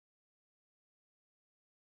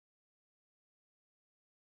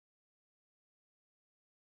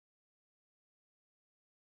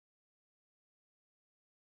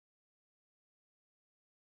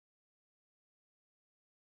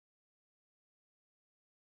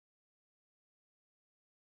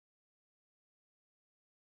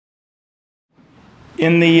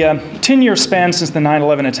In the 10-year span since the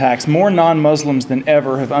 9/11 attacks, more non-Muslims than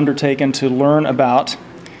ever have undertaken to learn about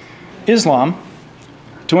Islam,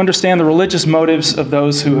 to understand the religious motives of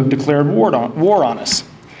those who have declared war on us.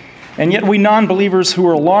 And yet we non-believers who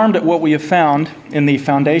are alarmed at what we have found in the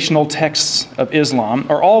foundational texts of Islam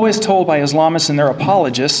are always told by Islamists and their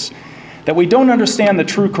apologists that we don't understand the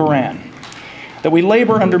true Quran, that we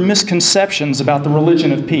labor under misconceptions about the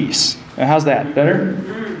religion of peace. Now, how's that? Better?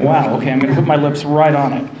 Wow, okay, I'm going to put my lips right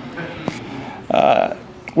on it.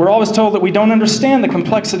 We're always told that we don't understand the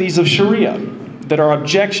complexities of Sharia, that our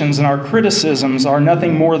objections and our criticisms are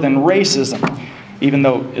nothing more than racism, even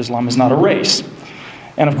though Islam is not a race.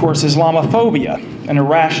 And of course, Islamophobia, an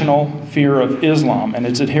irrational fear of Islam and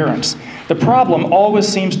its adherents. The problem always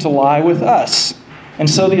seems to lie with us. And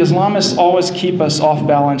so the Islamists always keep us off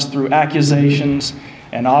balance through accusations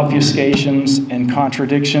and obfuscations and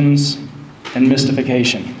contradictions and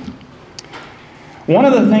mystification. One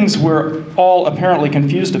of the things we're all apparently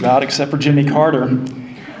confused about, except for Jimmy Carter,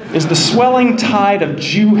 is the swelling tide of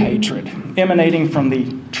Jew hatred emanating from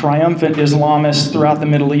the triumphant Islamists throughout the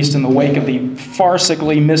Middle East in the wake of the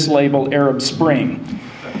farcically mislabeled Arab Spring.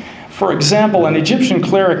 For example, an Egyptian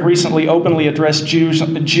cleric recently openly addressed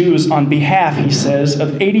Jews on behalf, he says,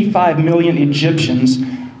 of 85 million Egyptians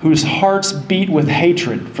whose hearts beat with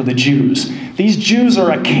hatred for the Jews. These Jews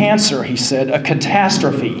are a cancer, he said, a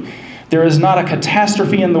catastrophe. There is not a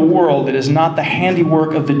catastrophe in the world that is not the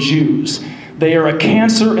handiwork of the Jews. They are a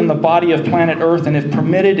cancer in the body of planet Earth, and if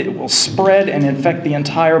permitted, it will spread and infect the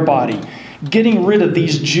entire body. Getting rid of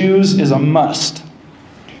these Jews is a must.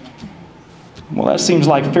 Well, that seems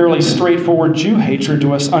like fairly straightforward Jew hatred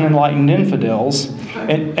to us unenlightened infidels.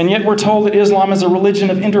 And yet we're told that Islam is a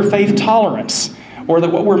religion of interfaith tolerance, or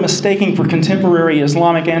that what we're mistaking for contemporary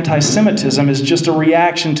Islamic anti-Semitism is just a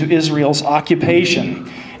reaction to Israel's occupation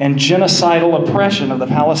and genocidal oppression of the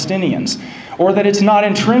Palestinians, or that it's not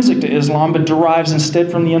intrinsic to Islam but derives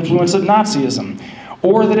instead from the influence of Nazism,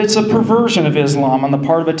 or that it's a perversion of Islam on the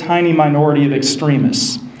part of a tiny minority of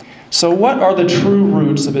extremists. So what are the true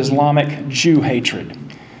roots of Islamic Jew hatred?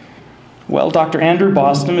 Well, Dr. Andrew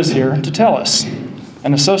Bostom is here to tell us.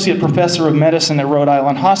 An associate professor of medicine at Rhode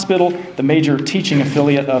Island Hospital, the major teaching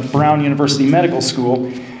affiliate of Brown University Medical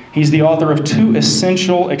School, he's the author of two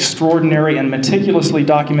essential, extraordinary, and meticulously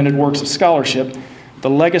documented works of scholarship, The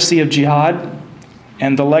Legacy of Jihad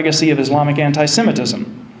and The Legacy of Islamic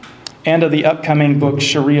Anti-Semitism, and of the upcoming book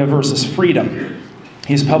Sharia versus Freedom.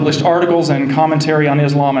 He's published articles and commentary on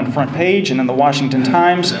Islam in Front Page and in the Washington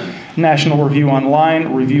Times, National Review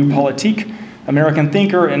Online, Revue Politique, American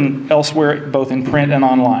Thinker, and elsewhere, both in print and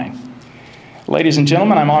online. Ladies and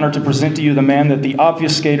gentlemen, I'm honored to present to you the man that the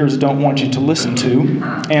obfuscators don't want you to listen to,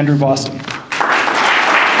 Andrew Bostom.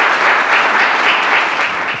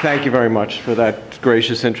 Thank you very much for that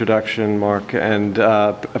gracious introduction, Mark, and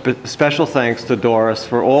a special thanks to Doris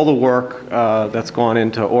for all the work that's gone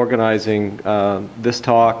into organizing this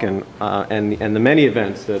talk and the many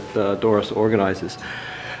events that Doris organizes.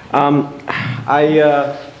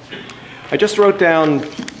 I just wrote down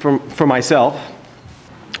for myself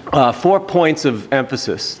 4 points of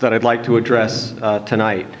emphasis that I'd like to address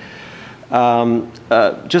tonight.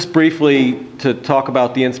 Just briefly to talk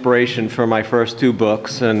about the inspiration for my first two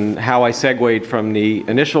books and how I segued from the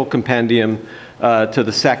initial compendium to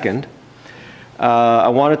the second. I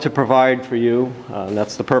wanted to provide for you, and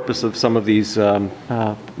that's the purpose of some of these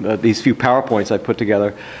few PowerPoints I put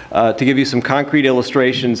together, to give you some concrete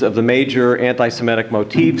illustrations of the major anti-Semitic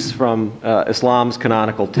motifs from Islam's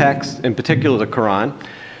canonical text, in particular the Quran,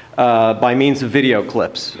 by means of video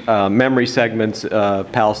clips, memory segments,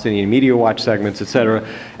 Palestinian Media Watch segments, etc.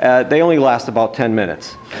 They only last about 10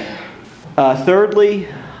 minutes. Thirdly,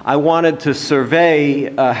 I wanted to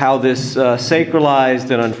survey how this sacralized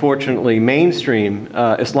and unfortunately mainstream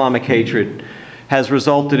Islamic hatred has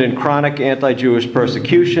resulted in chronic anti-Jewish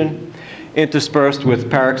persecution, interspersed with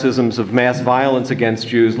paroxysms of mass violence against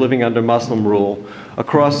Jews living under Muslim rule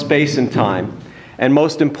across space and time, and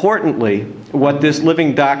most importantly, what this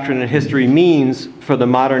living doctrine and history means for the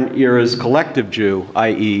modern era's collective Jew,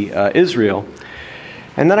 i.e. Israel.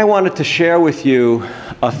 And then I wanted to share with you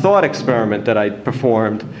a thought experiment that I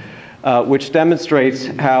performed, which demonstrates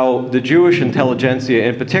how the Jewish intelligentsia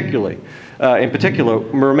in particular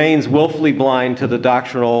remains willfully blind to the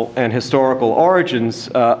doctrinal and historical origins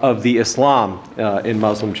of the Islam in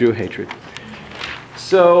Muslim Jew hatred.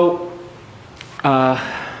 So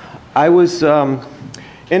I was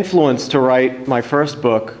influenced to write my first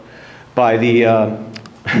book by the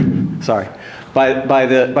by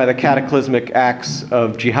the cataclysmic acts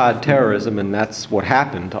of jihad terrorism, and that's what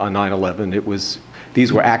happened on 9/11.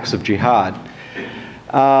 These were acts of jihad.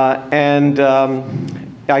 I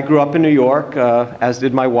grew up in New York, as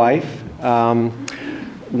did my wife.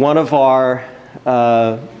 One of our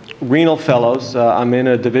renal fellows, I'm in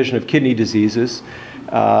a division of kidney diseases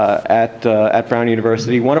at Brown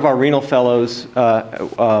University. One of our renal fellows'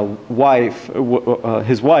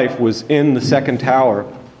 his wife was in the second tower.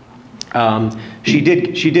 She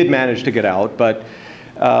did manage to get out, but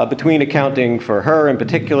between accounting for her in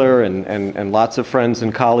particular and lots of friends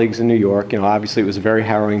and colleagues in New York, obviously it was a very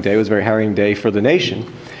harrowing day. It was a very harrowing day for the nation.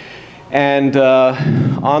 And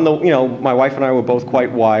my wife and I were both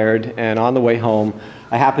quite wired, and on the way home,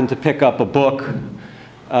 I happened to pick up a book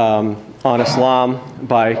on Islam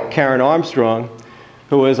by Karen Armstrong,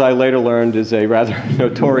 who, as I later learned, is a rather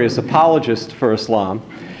notorious apologist for Islam.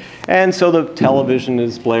 And so the television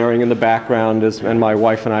is blaring in the background, and my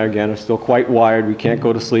wife and I, again, are still quite wired. We can't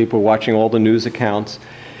go to sleep. We're watching all the news accounts.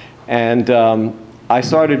 And I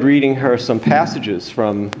started reading her some passages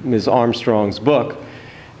from Ms. Armstrong's book,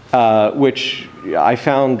 which I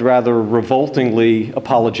found rather revoltingly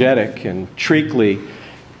apologetic and treacly.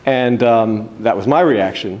 And that was my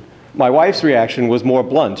reaction. My wife's reaction was more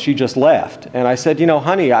blunt. She just laughed. And I said,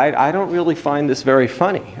 honey, I don't really find this very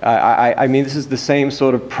funny. I mean, this is the same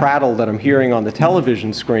sort of prattle that I'm hearing on the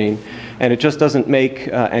television screen, and it just doesn't make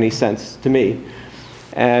any sense to me.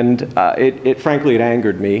 And frankly, it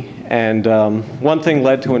angered me. And one thing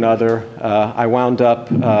led to another. I wound up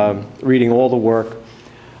reading all the work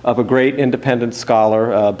of a great independent scholar,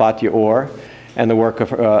 Batya Orr, and the work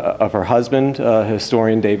of her husband,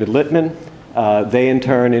 historian David Littman. They, in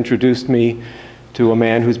turn, introduced me to a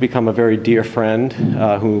man who's become a very dear friend,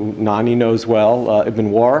 who Nani knows well,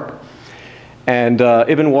 Ibn Warq. And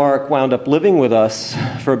Ibn Warq wound up living with us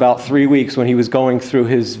for about 3 weeks when he was going through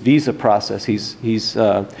his visa process. He's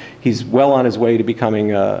well on his way to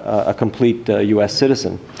becoming a complete U.S.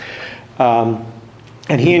 citizen.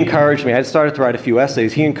 And he encouraged me. I had started to write a few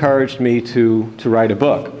essays. He encouraged me to write a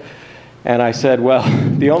book. And I said, well,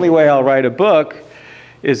 the only way I'll write a book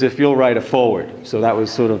is if you'll write a foreword. So that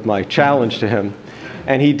was sort of my challenge to him.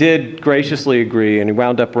 And he did graciously agree, and he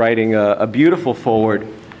wound up writing a beautiful foreword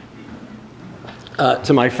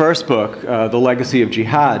to my first book, The Legacy of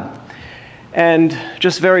Jihad. And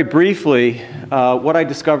just very briefly, what I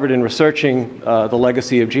discovered in researching The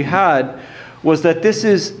Legacy of Jihad was that this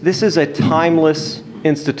is a timeless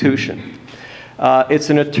institution. It's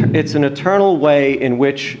an eternal way in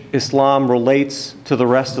which Islam relates to the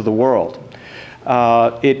rest of the world.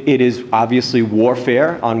 It is obviously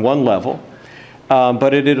warfare on one level,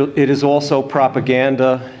 but it is also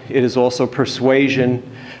propaganda, it is also persuasion,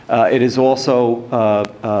 it is also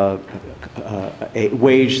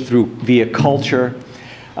waged via culture,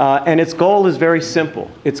 and its goal is very simple.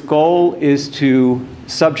 Its goal is to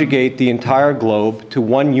subjugate the entire globe to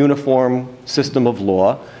one uniform system of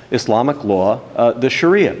law, Islamic law, the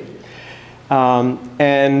Sharia.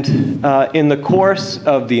 In the course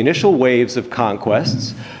of the initial waves of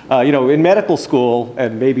conquests, in medical school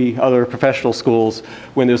and maybe other professional schools,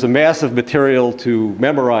 when there's a mass of material to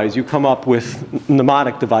memorize, you come up with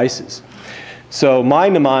mnemonic devices. So my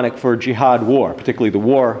mnemonic for jihad war, particularly the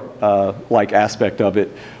war-like aspect of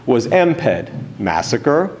it, was MPED,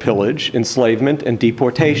 massacre, pillage, enslavement, and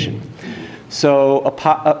deportation. So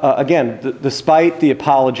again, despite the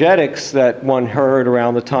apologetics that one heard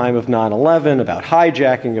around the time of 9/11 about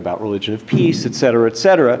hijacking, about religion of peace, et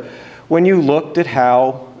cetera, when you looked at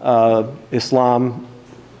how Islam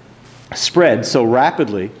spread so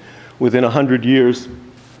rapidly within 100 years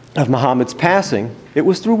of Muhammad's passing, it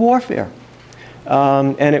was through warfare.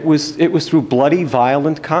 And it was through bloody,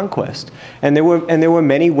 violent conquest, and there were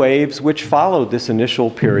many waves which followed this initial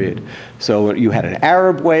period. So you had an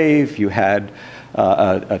Arab wave, you had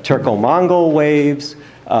a Turco-Mongol waves,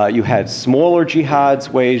 you had smaller jihads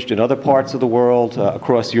waged in other parts of the world,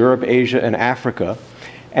 across Europe, Asia, and Africa,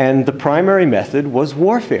 and the primary method was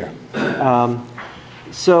warfare.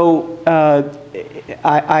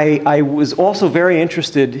 I was also very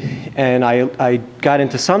interested, and I got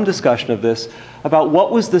into some discussion of this, about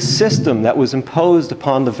what was the system that was imposed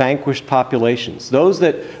upon the vanquished populations, those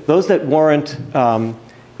that weren't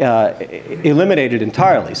eliminated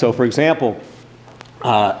entirely. So, for example,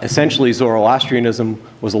 essentially Zoroastrianism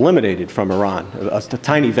was eliminated from Iran. A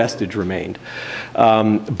tiny vestige remained.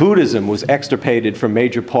 Buddhism was extirpated from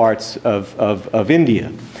major parts of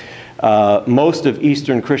India. Most of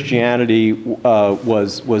Eastern Christianity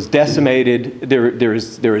was decimated. There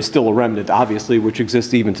is still a remnant, obviously, which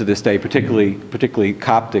exists even to this day, particularly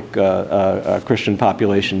Coptic Christian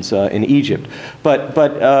populations in Egypt, but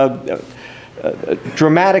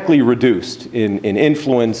dramatically reduced in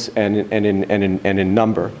influence and in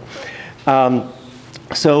number.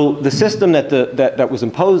 So the system that was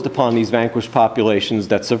imposed upon these vanquished populations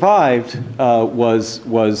that survived was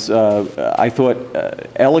I thought,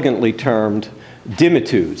 elegantly termed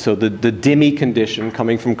dimitude. So the dhimmi condition,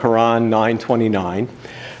 coming from Quran 9:29,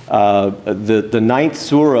 the ninth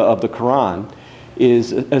surah of the Quran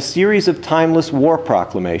is a series of timeless war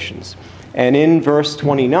proclamations. And in verse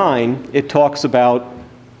 29, it talks about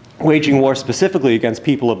waging war specifically against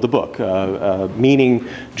people of the book, meaning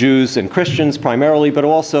Jews and Christians primarily, but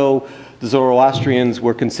also the Zoroastrians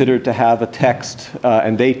were considered to have a text,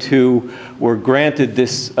 and they too were granted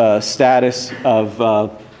this status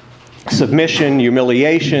of submission,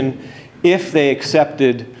 humiliation, if they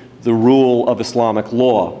accepted the rule of Islamic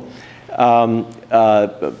law.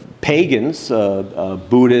 Pagans,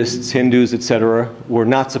 Buddhists, Hindus, etc., were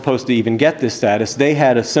not supposed to even get this status. They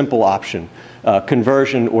had a simple option,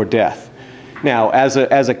 conversion or death. Now, as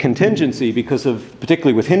a contingency, because of,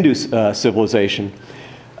 particularly with Hindu civilization,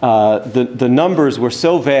 the numbers were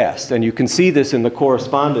so vast, and you can see this in the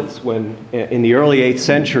correspondence when, in the early 8th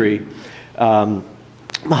century,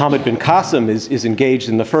 Muhammad bin Qasim is engaged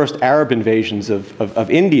in the first Arab invasions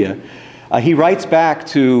of India. He writes back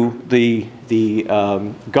to the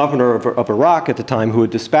governor of Iraq at the time, who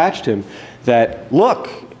had dispatched him, that, look,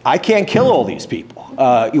 I can't kill all these people.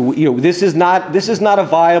 This is not a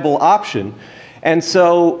viable option. And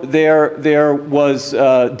so there was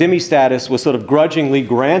dhimmi status was sort of grudgingly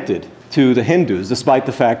granted to the Hindus, despite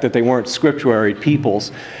the fact that they weren't scripturary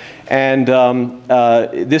peoples. And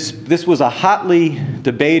this was a hotly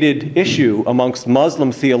debated issue amongst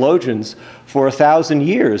Muslim theologians for 1,000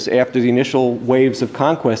 years after the initial waves of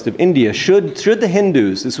conquest of India. Should the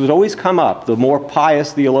Hindus, this would always come up, the more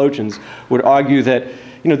pious theologians would argue that,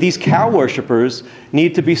 these cow worshippers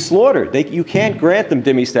need to be slaughtered. You can't grant them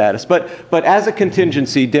dhimmi status. But as a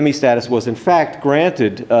contingency, dhimmi status was in fact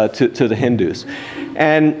granted to the Hindus.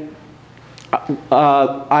 And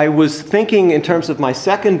I was thinking in terms of my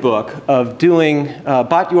second book of doing,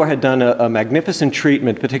 Bhattiar had done a magnificent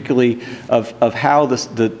treatment, particularly of how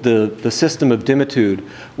the system of dhimmitude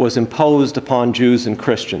was imposed upon Jews and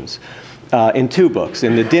Christians in 2 books,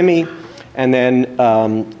 in the Dhimmi, and then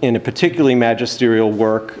in a particularly magisterial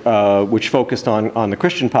work which focused on the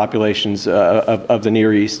Christian populations of the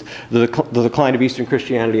Near East, the decline of Eastern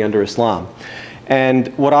Christianity under Islam. And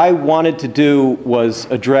what I wanted to do was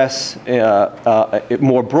address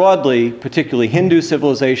more broadly, particularly Hindu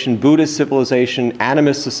civilization, Buddhist civilization,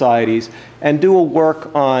 animist societies, and do a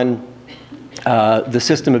work on the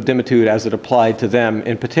system of dhimmitude as it applied to them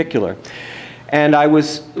in particular. And I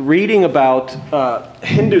was reading about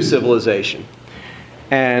Hindu civilization,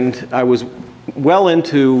 and I was well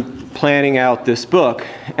into planning out this book,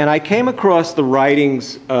 and I came across the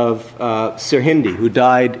writings of Sirhindi, who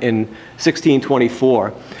died in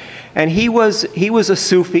 1624. And he was a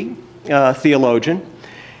Sufi theologian,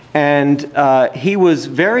 and he was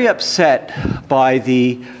very upset by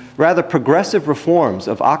the rather progressive reforms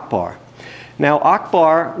of Akbar. Now,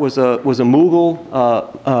 Akbar was a Mughal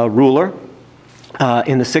ruler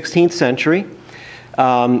in the 16th century.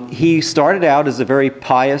 He started out as a very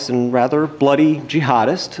pious and rather bloody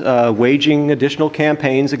jihadist, waging additional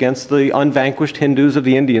campaigns against the unvanquished Hindus of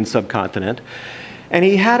the Indian subcontinent. And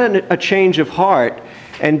he had a change of heart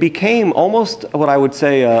and became almost what I would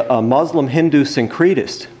say a Muslim Hindu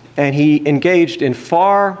syncretist. And he engaged in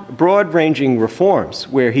far broad-ranging reforms,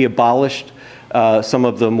 where he abolished some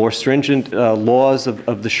of the more stringent laws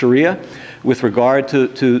of the Sharia with regard to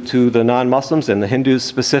the non-Muslims and the Hindus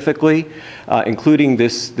specifically, including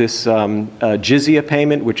this jizya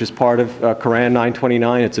payment, which is part of Quran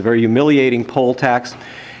 9:29. It's a very humiliating poll tax.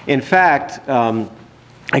 In fact,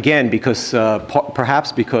 again, because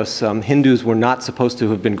perhaps because Hindus were not supposed to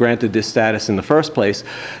have been granted this status in the first place,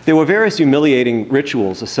 there were various humiliating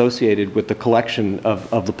rituals associated with the collection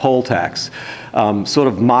of the poll tax, sort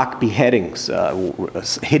of mock beheadings,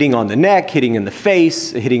 hitting on the neck, hitting in the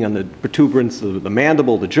face, hitting on the protuberance of the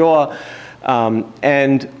mandible, the jaw.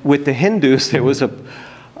 And with the Hindus, there was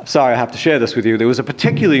sorry, I have to share this with you. There was a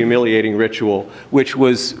particularly humiliating ritual, which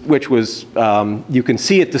was you can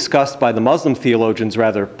see it discussed by the Muslim theologians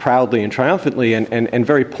rather proudly and triumphantly, and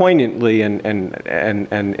very poignantly and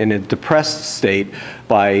in a depressed state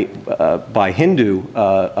by Hindu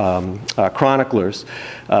chroniclers,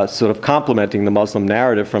 sort of complementing the Muslim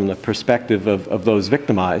narrative from the perspective of those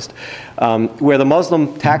victimized, where the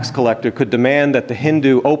Muslim tax collector could demand that the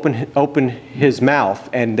Hindu open his mouth,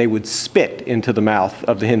 and they would spit into the mouth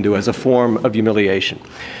of the Hindu as a form of humiliation.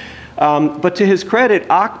 But to his credit,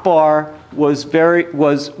 Akbar was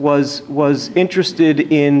interested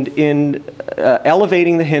in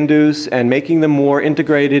elevating the Hindus and making them more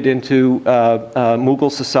integrated into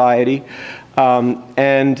Mughal society,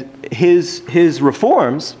 and his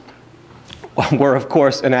reforms were, of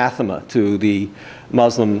course, anathema to the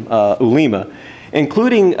Muslim ulema,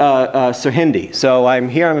 including Sirhindi. So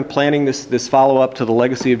I'm planning this follow-up to the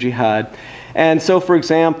legacy of jihad. And so, for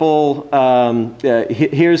example,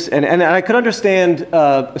 here's, and I could understand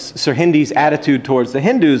Sirhindi's attitude towards the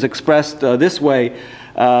Hindus expressed this way.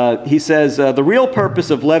 He says, the real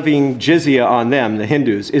purpose of levying jizya on them, the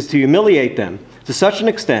Hindus, is to humiliate them to such an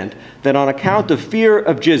extent that on account of fear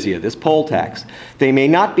of jizya, this poll tax, they may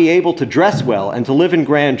not be able to dress well and to live in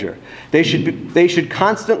grandeur. They should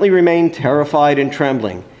constantly remain terrified and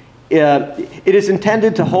trembling. It is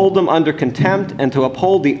intended to hold them under contempt and to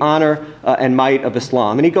uphold the honor and might of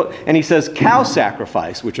Islam. And he says cow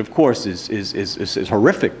sacrifice, which of course is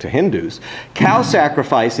horrific to Hindus. Cow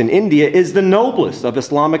sacrifice in India is the noblest of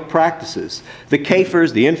Islamic practices. The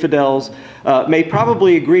kafirs, the infidels, may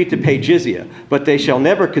probably agree to pay jizya, but they shall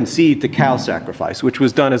never concede to cow sacrifice, which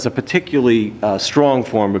was done as a particularly strong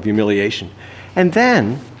form of humiliation. And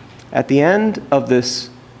then, at the end of this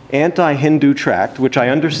anti-Hindu tract, which I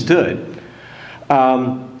understood,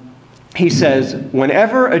 he says,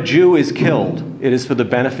 whenever a Jew is killed, it is for the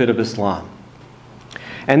benefit of Islam.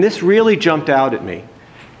 And this really jumped out at me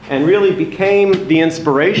and really became the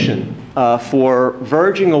inspiration for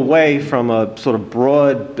verging away from a sort of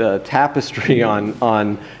broad tapestry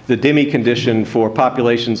on the dhimmi condition for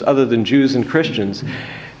populations other than Jews and Christians,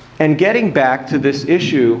 and getting back to this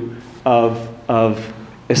issue of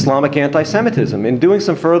Islamic anti-Semitism. In doing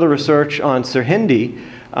some further research on Sirhindi,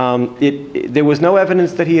 there was no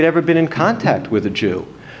evidence that he had ever been in contact with a Jew.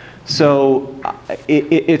 So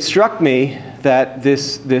it struck me that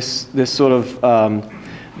this sort of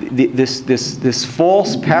this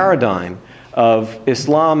false paradigm of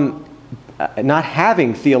Islam not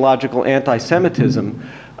having theological anti-Semitism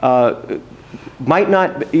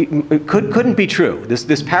couldn't be true.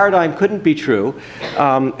 This paradigm couldn't be true.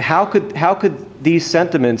 How could these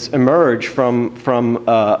sentiments emerge from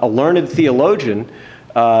a learned theologian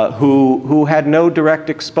who had no direct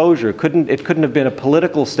exposure? It couldn't have been a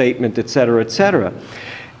political statement, et cetera, et cetera.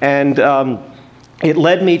 And it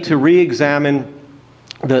led me to re-examine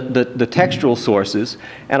the textual sources,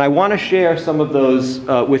 and I want to share some of those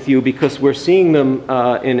with you because we're seeing them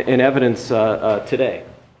in evidence today.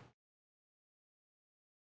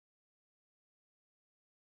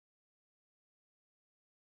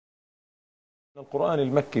 القرآن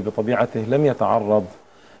المكي بطبيعته لم يتعرض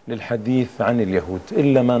للحديث عن اليهود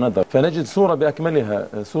إلا ما ندر، فنجد سورة بأكملها،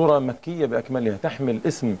 سورة مكية بأكملها تحمل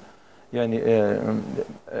اسم يعني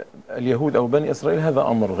اليهود أو بني إسرائيل. هذا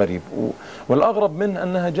أمر غريب، والأغرب منه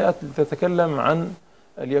أنها جاءت تتكلم عن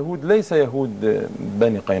اليهود ليس يهود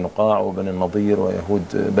بني قينقاع وبني النضير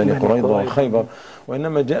ويهود بني قريظة وخيبر،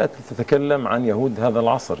 وإنما جاءت تتكلم عن يهود هذا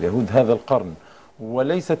العصر، يهود هذا القرن،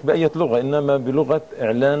 وليست بأية لغة، إنما بلغة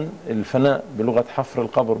إعلان الفناء، بلغة حفر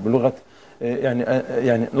القبر، بلغة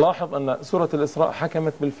يعني لاحظ أن سورة الإسراء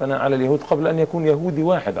حكمت بالفناء على اليهود قبل أن يكون يهودي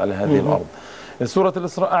واحد على هذه الأرض. سورة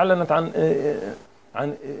الإسراء أعلنت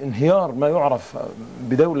عن انهيار ما يعرف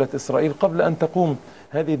بدولة إسرائيل قبل أن تقوم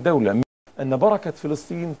هذه الدولة. أن بركة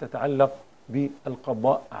فلسطين تتعلق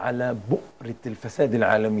بالقضاء على بؤرة الفساد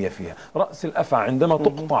العالمية فيها. رأس الأفعى عندما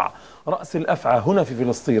تقطع رأس الأفعى هنا في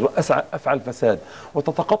فلسطين، رأس أفعى الفساد،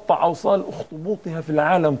 وتتقطع أوصال أخطبوطها في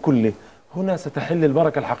العالم كله، هنا ستحل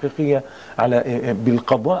البركة الحقيقية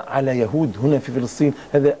بالقضاء على يهود هنا في فلسطين.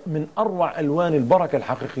 هذا من أروع ألوان البركة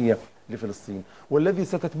الحقيقية لفلسطين، والذي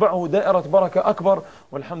ستتبعه دائرة بركة أكبر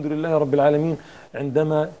والحمد لله رب العالمين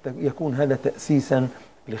عندما يكون هذا تأسيسا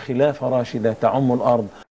لخلافة راشدة تعم الأرض.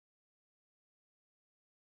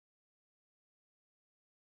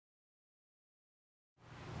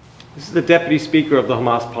 This is the Deputy Speaker of the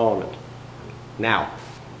Hamas Parliament. Now.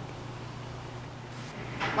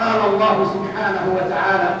 قال الله سبحانه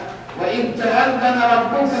وتعالى: وإذ تأذن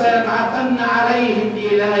ربك ليبعثن عليهم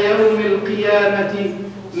إلى يوم القيامة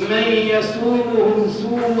من يسومهم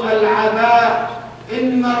سوء العذاب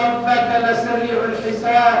إن ربك لسريع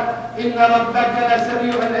الحساب إن ربك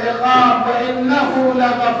لسريع العقاب وإنه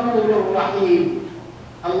لغفور رحيم.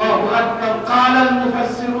 الله أكبر. قال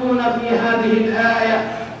المفسرون في هذه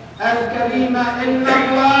الآية الكريمة: إن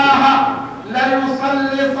الله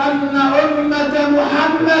ليسلطن أمة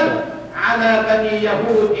محمد على بني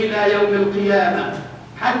يهود إلى يوم القيامة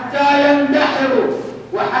حتى يندحروا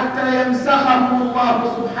وحتى يمسخهم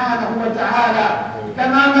الله سبحانه وتعالى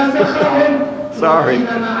كما مسخهم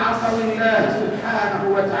حينما عصوا الله سبحانه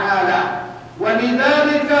وتعالى.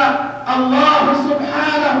 ولذلك الله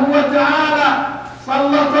سبحانه وتعالى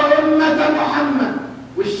سلط أمة محمد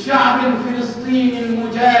والشعب الفلسطيني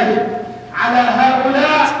المجاهد على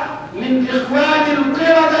هؤلاء من إخوان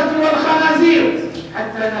القردة والخنازير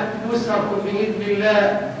حتى نكنسهم بإذن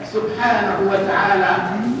الله سبحانه وتعالى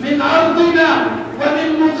من أرضنا ومن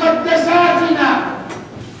مقدساتنا.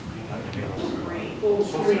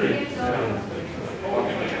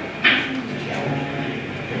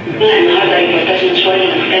 النهارده يبقى شويه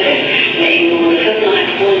مختلف لانه ضيفتنا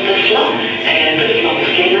هتكون طفله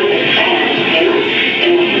مسلمه بس فعلا مسلمه.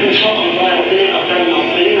 المفروض ان شاء الله ربنا يقدرنا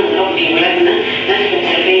وكلنا نربي ولادنا نفس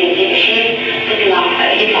التربيه دي بحيث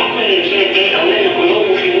يطلع كل الجيل الجاي اولادنا كلهم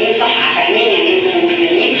مسلمين صح، فاهمين يعني ايه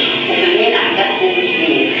مسلمين وفاهمين اعدائهم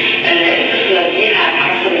مسلمين. الطفله دي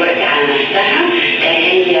هتعرف دلوقتي على نفسها.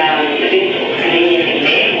 هي بنت اخريه في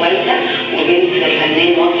الله والده وبنت فنان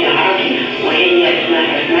مصري عربي وهي اسمها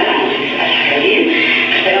بسمله وبتسالها كريم.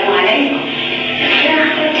 السلام عليكم.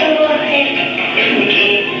 ورحمه الله وبركاته. اسمك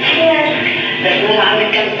ايه؟ بسمله عندك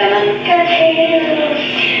كام سنه؟ 3 سنين ونص.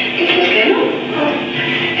 انت مسلمه؟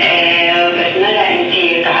 بسمله انت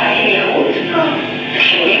تعرفي اليهود؟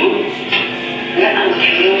 تحبيهم؟ لا ما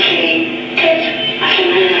تحبيهمش ليه؟ عشان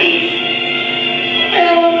هم ايه؟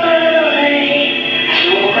 هم قردة وخنازير.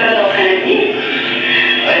 عشان هم قردة وخنازير؟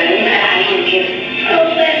 مين قال عليهم كده؟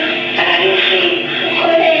 ربنا. قال عليهم فين؟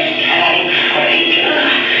 القرآن. قال عليهم في القرآن كده.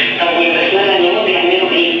 طب والبسملة اليهود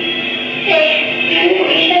بيعملوا ايه؟ بيعملوا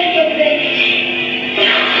ايه؟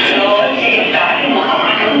 لو انت بتعرفي المقاطع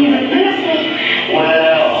كانوا بسملة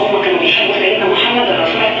وهم كانوا بيحبوا سيدنا محمد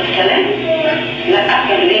الرسول عليه السلام؟ لا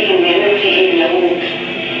كانوا ليه كانوا بيعملوا في ايه اليهود؟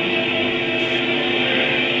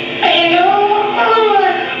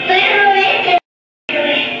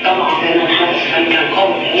 طبعا سيدنا محمد كان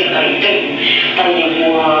قوي يقدر يتم. طيب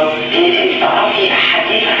انت تعرفي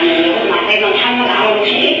حديث عن اليهود مع سيدنا محمد عملوا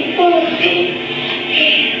فيه ايه؟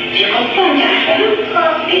 ايه؟ في قصة انت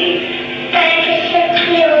عارفاها؟ ايه؟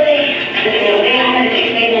 اليهودية عملت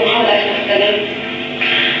ايه سيدنا محمد عليه السلام؟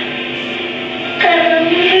 كانوا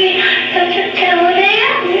في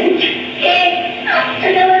اليهودية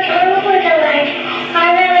دوت عروض ودوات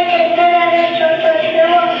علامة الدلالة والتوفيق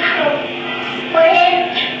والصحاب وإن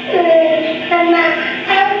لما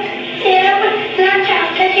لم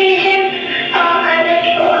تعتزيهم أو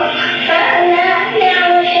عبدوا فلا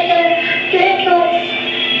يعمل شكل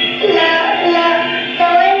لكن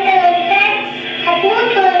لو أنت إنسان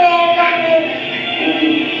هتموت ولا تحمل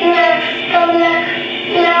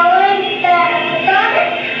لو أنت صادق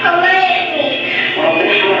الله يحميك.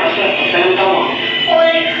 وربنا حمى الرسول عليه السلام طبعا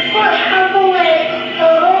وأصحابه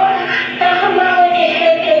وهو رقم أول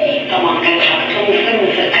الحتة دي. طبعا كانت حاطتهم مسلم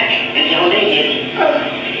في الأكل اليهودية دي.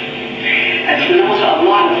 بسم الله ما شاء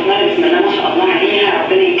الله على بسمله، بسم الله ما شاء الله عليها،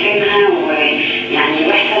 ربنا يكرمها ويعني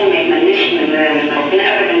الواحد ما يتمناش من ربنا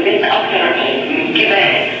ابدا البنت اكتر من كده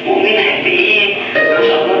مؤمنه قد ايه ما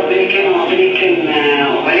شاء الله. ربنا يكرمها وربنا يكرم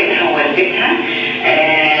والدها ووالدتها.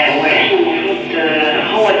 واحنا المفروض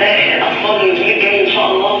هو ده الاطفال الجيل الجاي ان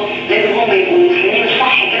شاء الله لازم هم يبقوا مسلمين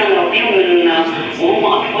صح كده، نربيهم من وهم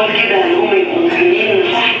اطفال كده ان هم يبقوا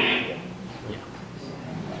مسلمين صح.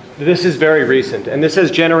 This is very recent, and this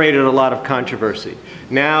has generated a lot of controversy.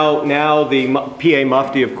 Now the PA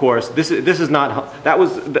Mufti, of course, this is not, that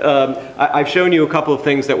was, I've shown you a couple of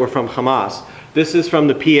things that were from Hamas. This is from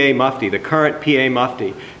the PA Mufti, the current PA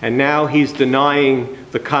Mufti, and now he's denying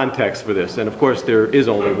the context for this. And of course, there is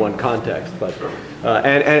only one context, but,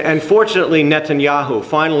 and fortunately, Netanyahu,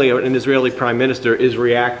 finally an Israeli prime minister, is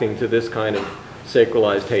reacting to this kind of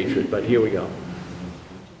sacralized hatred. But here we go.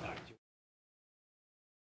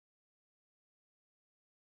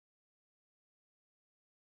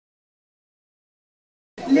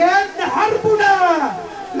 لأن حربنا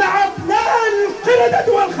مع أبناء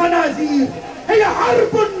القردة والخنازير هي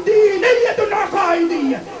حرب دينية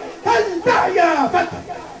عقائدية. فلتحيا فتح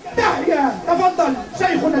تحيا. تفضل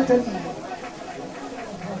شيخنا الجليل.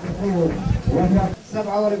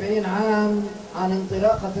 47 عام عن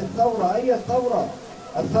انطلاقة الثورة. أي الثورة؟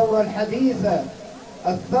 الثورة الحديثة،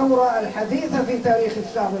 الثورة الحديثة في تاريخ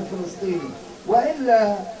الشعب الفلسطيني،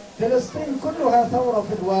 وإلا فلسطين كلها ثورة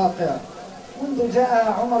في الواقع منذ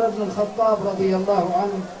جاء عمر بن الخطاب رضي الله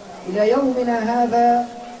عنه إلى يومنا هذا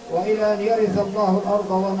وإلى أن يرث الله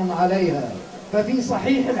الأرض ومن عليها. ففي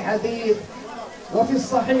صحيح الحديث وفي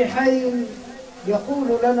الصحيحين يقول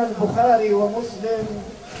لنا البخاري ومسلم: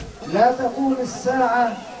 لا تقوم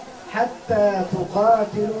الساعة حتى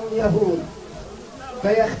تقاتلوا اليهود.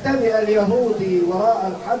 فيختبئ اليهودي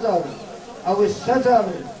وراء الحجر أو الشجر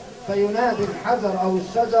فينادي الحجر أو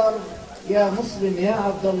الشجر: يا مسلم يا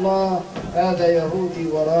عبد الله، هذا يهودي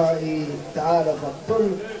ورائي، تعال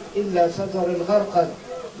فاقتله. إلا شجر الغرقد.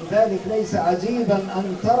 لذلك ليس عجيبا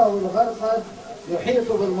أن تروا الغرقد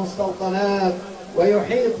يحيط بالمستوطنات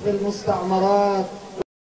ويحيط بالمستعمرات.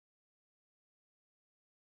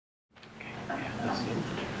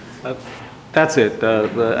 That's it.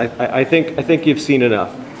 I think you've seen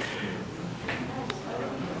enough.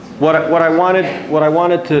 What I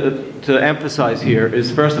wanted to emphasize here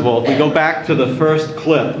is, first of all, if we go back to the first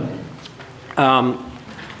clip,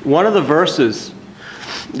 one of the verses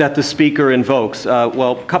that the speaker invokes,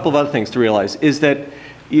 well, a couple of other things to realize, is that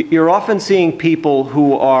you're often seeing people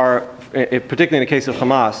who are, particularly in the case of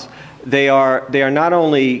Hamas, they are not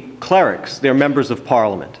only clerics, they're members of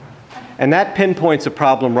parliament. And that pinpoints a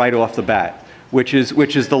problem right off the bat, which is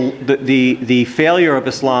the failure of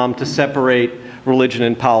Islam to separate religion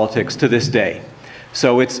and politics to this day.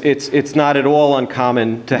 So it's not at all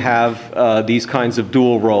uncommon to have these kinds of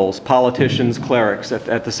dual roles, politicians, clerics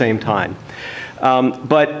at the same time.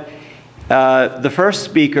 But the first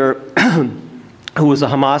speaker, who was a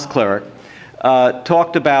Hamas cleric,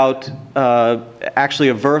 talked about actually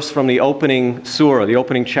a verse from the opening surah, the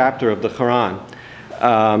opening chapter of the Quran.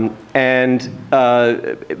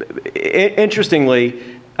 Interestingly,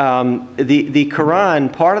 the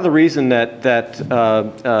Quran, part of the reason that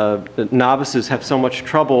novices have so much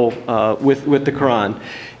trouble with the Quran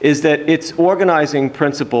is that its organizing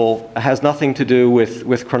principle has nothing to do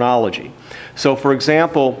with chronology. So, for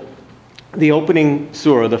example, the opening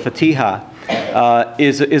surah, the Fatiha,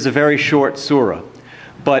 is a very short surah.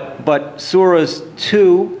 But surahs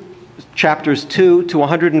chapters 2 to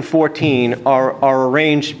 114 are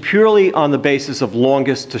arranged purely on the basis of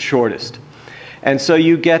longest to shortest. And so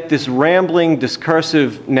you get this rambling,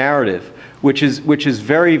 discursive narrative, which is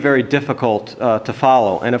very, very difficult to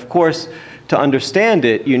follow. And of course, to understand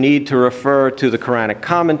it, you need to refer to the Quranic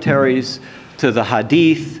commentaries, to the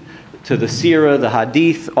Hadith, to the Sirah. The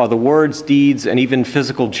Hadith are the words, deeds, and even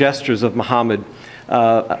physical gestures of Muhammad.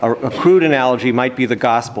 A crude analogy might be the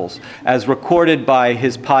Gospels. As recorded by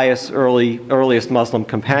his pious earliest Muslim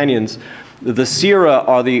companions, the Sirah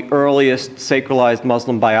are the earliest sacralized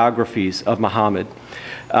Muslim biographies of Muhammad.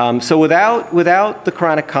 So without the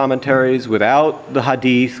Quranic commentaries, without the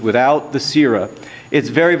Hadith, without the Sirah, it's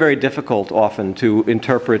very, very difficult often to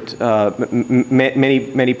interpret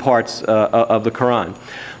many parts of the Quran.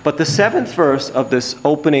 But the 7th verse of this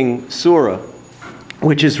opening surah,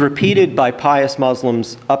 which is repeated by pious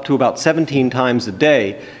Muslims up to about 17 times a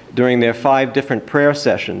day during their 5 different prayer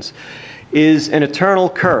sessions, is an eternal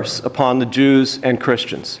curse upon the Jews and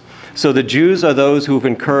Christians. So the Jews are those who've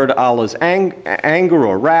incurred Allah's anger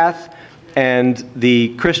or wrath, and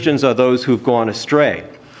the Christians are those who've gone astray.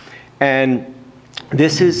 And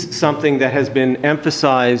this is something that has been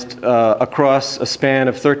emphasized across a span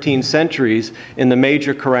of 13 centuries in the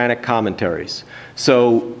major Quranic commentaries.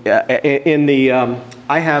 So in the,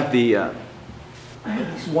 I have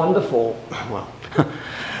this wonderful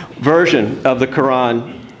version of the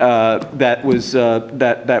Quran that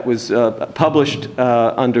was published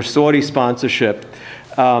under Saudi sponsorship.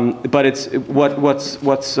 But it's what's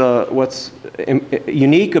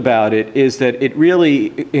unique about it is that it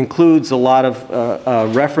really includes a lot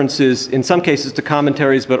of references, in some cases to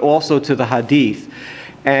commentaries, but also to the Hadith.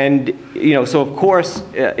 And so of course,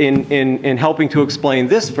 in helping to explain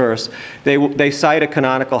this verse, they cite a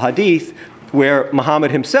canonical Hadith where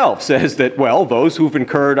Muhammad himself says that, well, those who've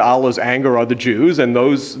incurred Allah's anger are the Jews, and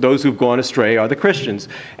those who've gone astray are the Christians.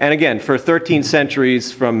 And again, for 13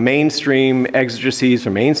 centuries, from mainstream exegeses,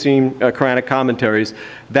 from mainstream Quranic commentaries,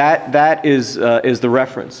 that is the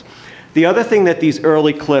reference. The other thing that these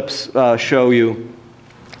early clips show you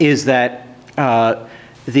is that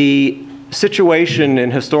the situation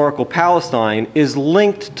in historical Palestine is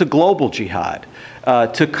linked to global jihad,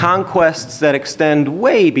 to conquests that extend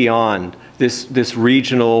way beyond this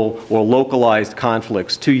regional or localized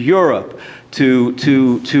conflicts, to Europe, to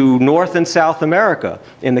North and South America,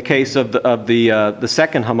 in the case of the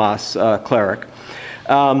second Hamas cleric.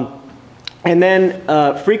 And then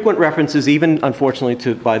frequent references, even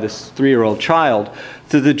unfortunately by this 3-year-old child,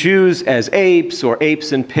 to the Jews as apes or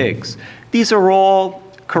apes and pigs. These are all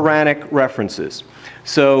Quranic references.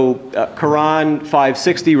 So Quran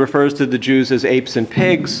 560 refers to the Jews as apes and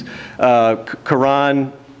pigs.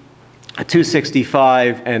 Quran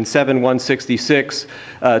 265 and 7166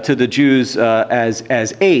 to the Jews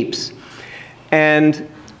as apes. And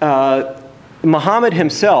Muhammad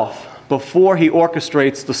himself, before he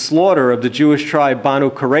orchestrates the slaughter of the Jewish tribe Banu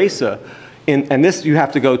Qurayza, and this you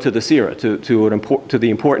have to go to the Sirah, to the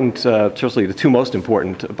important, certainly the 2 most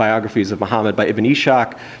important biographies of Muhammad by Ibn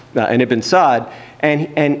Ishaq and Ibn Sa'd,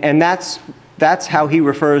 and That's how he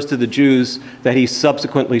refers to the Jews that he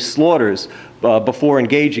subsequently slaughters before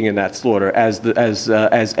engaging in that slaughter as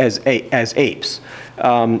apes.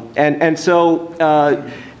 And so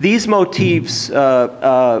these motifs,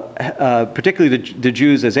 particularly the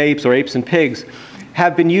Jews as apes or apes and pigs,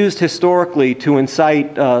 have been used historically to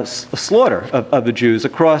incite slaughter of the Jews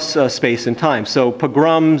across space and time. So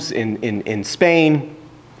pogroms in Spain,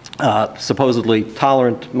 supposedly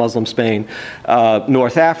tolerant Muslim Spain,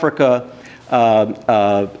 North Africa,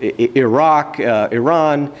 Iraq,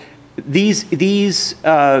 Iran. These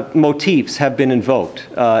motifs have been invoked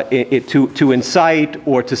to incite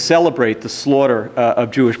or to celebrate the slaughter of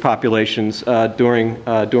Jewish populations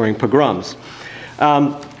during pogroms.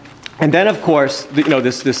 And then, of course,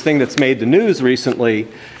 this thing that's made the news recently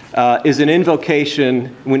is an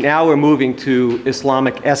invocation. Now we're moving to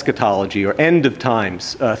Islamic eschatology or end of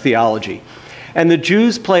times theology. And the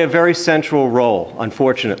Jews play a very central role,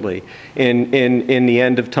 unfortunately, in the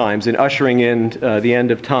end of times, in ushering in the end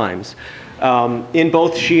of times. In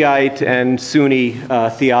both Shiite and Sunni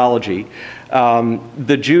theology,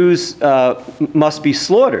 the Jews must be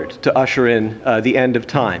slaughtered to usher in the end of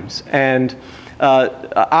times. And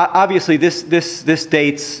obviously, this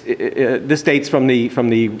dates from the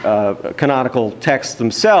canonical texts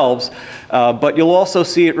themselves, but you'll also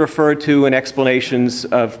see it referred to in explanations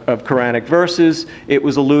of Quranic verses. It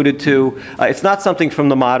was alluded to. It's not something from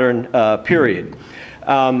the modern period.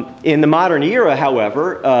 In the modern era,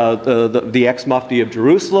 however, the ex-Mufti of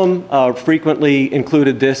Jerusalem frequently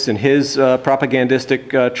included this in his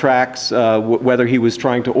propagandistic tracts, whether he was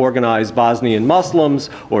trying to organize Bosnian Muslims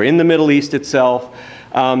or in the Middle East itself.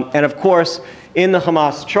 And of course, in the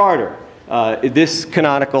Hamas charter, this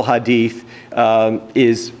canonical hadith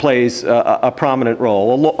plays a prominent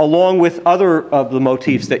role, along with other of the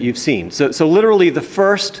motifs that you've seen. So literally the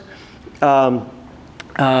first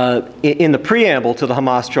in the preamble to the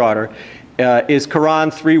Hamas Charter is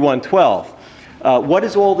Quran 3:112. What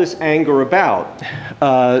is all this anger about?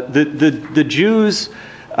 The Jews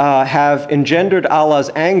have engendered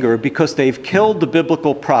Allah's anger because they've killed the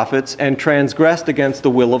biblical prophets and transgressed against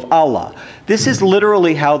the will of Allah. This is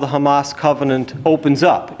literally how the Hamas covenant opens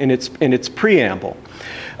up in its preamble.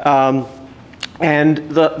 And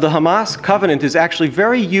the Hamas covenant is actually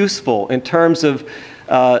very useful in terms of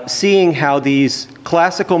seeing how these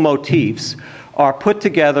classical motifs are put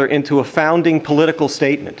together into a founding political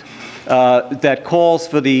statement that calls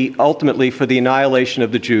for ultimately for the annihilation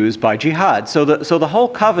of the Jews by jihad. So the whole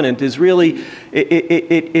covenant is really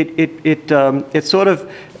it sort of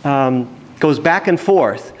goes back and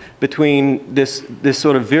forth between this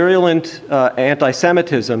sort of virulent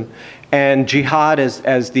anti-Semitism and jihad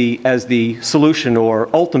as the solution or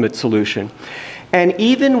ultimate solution. And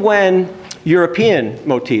even when European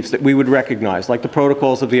motifs that we would recognize, like the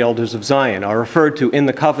Protocols of the Elders of Zion, are referred to in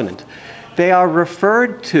the covenant, they are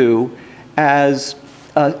referred to as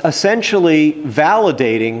essentially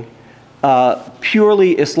validating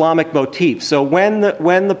purely Islamic motifs. So when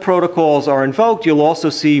the protocols are invoked, you'll also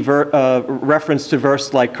see reference to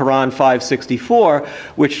verse like Quran 5:64,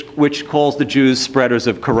 which calls the Jews spreaders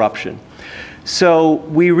of corruption. So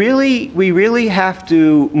we really have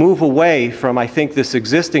to move away from, I think, this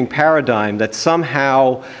existing paradigm that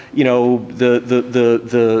somehow,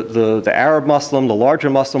 the Arab Muslim, the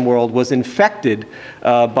larger Muslim world was infected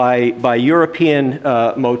by European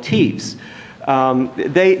motifs.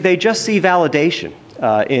 They just see validation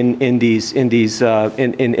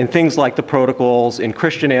in things like the protocols, in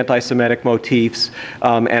Christian anti-Semitic motifs,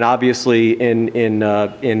 and obviously in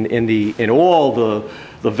all the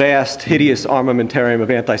vast, hideous armamentarium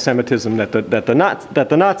of anti-Semitism that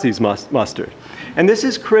the Nazis mustered. And this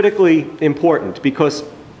is critically important because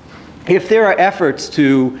if there are efforts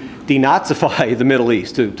to denazify the Middle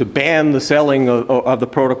East, to ban the selling of the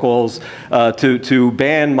protocols, to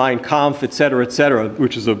ban Mein Kampf, et cetera,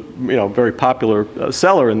 which is a very popular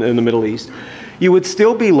seller in the Middle East, you would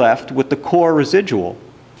still be left with the core residual,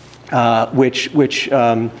 which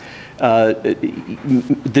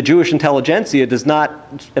the Jewish intelligentsia does not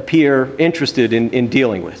appear interested in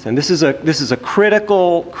dealing with. And this is a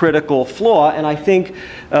critical flaw, and I think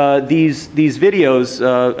these videos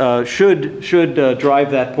should drive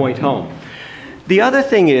that point home. The other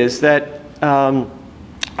thing is that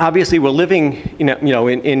obviously we're living in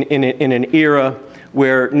an era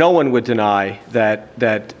where no one would deny that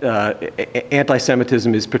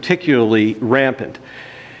anti-Semitism is particularly rampant.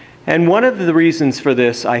 And one of the reasons for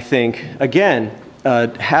this, I think, again,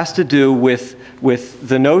 has to do with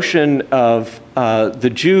the notion of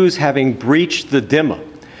the Jews having breached the Dhimma.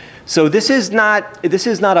 So this is not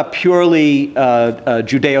a purely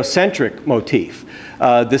Judeo-centric motif.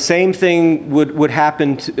 The same thing would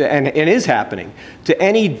happen to, and is happening to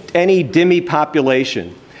any dhimmi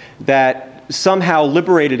population that somehow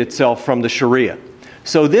liberated itself from the Sharia.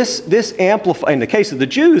 So this amplifies, in the case of the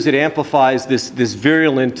Jews, it amplifies this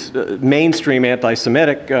virulent mainstream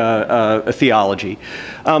anti-Semitic theology.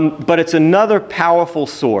 But it's another powerful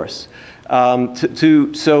source.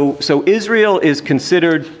 So Israel is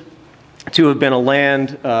considered to have been a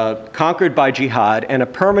land conquered by jihad and a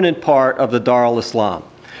permanent part of the Dar al-Islam.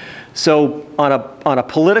 So on a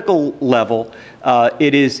political level,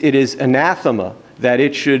 it is anathema that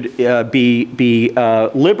it should be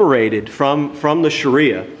liberated from the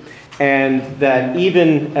Sharia, and that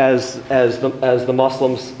even as the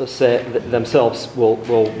Muslims say themselves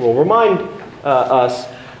will remind us,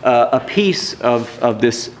 a piece of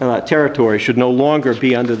this territory should no longer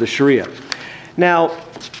be under the Sharia. Now,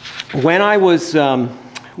 when I was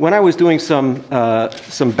doing some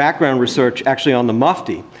background research actually on the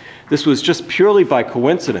Mufti, this was just purely by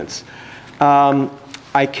coincidence.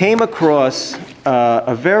 I came across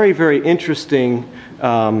a very, very interesting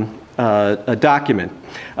a document.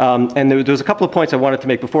 And there was a couple of points I wanted to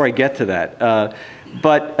make before I get to that.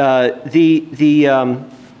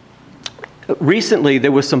 Recently,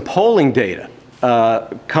 there was some polling data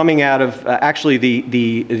coming out of actually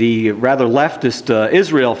the rather leftist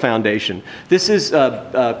Israel Foundation. This is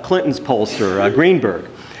Clinton's pollster, Greenberg.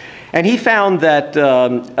 And he found that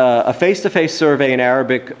a face-to-face survey in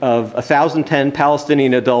Arabic of 1,010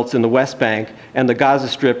 Palestinian adults in the West Bank and the Gaza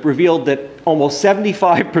Strip revealed that almost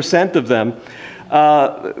 75% of them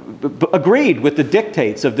agreed with the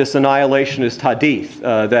dictates of this annihilationist hadith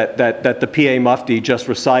that the PA Mufti just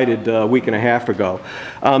recited a week and a half ago.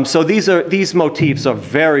 So these motifs are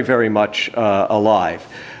very, very much alive.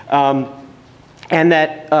 And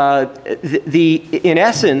that in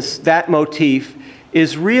essence, that motif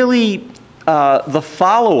is really the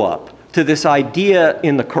follow-up to this idea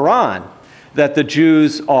in the Quran that the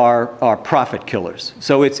Jews are prophet killers.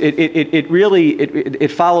 So it really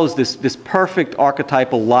follows this perfect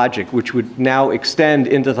archetypal logic, which would now extend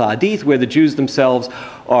into the Hadith, where the Jews themselves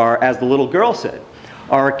are, as the little girl said,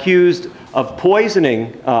 are accused of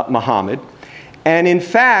poisoning Muhammad. And in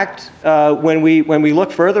fact, when we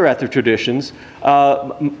look further at the traditions,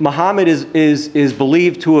 Muhammad is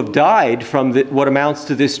believed to have died from what amounts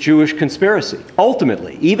to this Jewish conspiracy.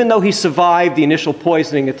 Ultimately, even though he survived the initial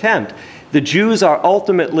poisoning attempt, the Jews are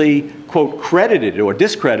ultimately, quote, credited or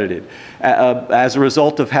discredited as a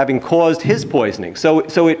result of having caused his poisoning. So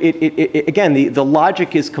again, the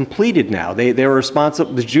logic is completed now.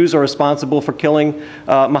 The Jews are responsible for killing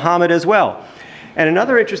Muhammad as well. And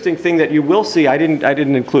another interesting thing that you will see, I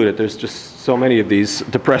didn't include it, there's just so many of these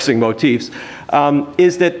depressing motifs,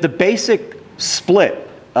 is that the basic split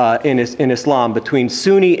in Islam between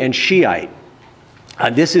Sunni and Shiite,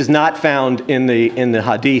 this is not found in the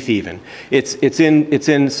Hadith even. It's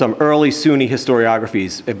in some early Sunni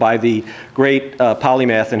historiographies by the great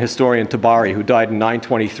polymath and historian Tabari, who died in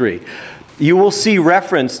 923. You will see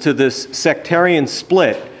reference to this sectarian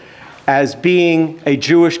split as being a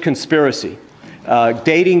Jewish conspiracy.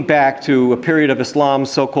 Dating back to a period of Islam's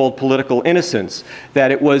so-called political innocence,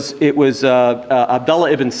 that it was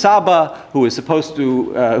Abdullah ibn Saba, who was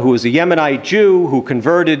who was a Yemenite Jew who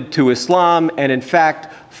converted to Islam and in fact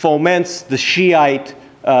foments the Shiite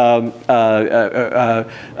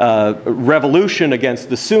revolution against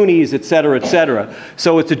the Sunnis, etc., etc.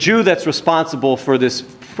 So it's a Jew that's responsible for this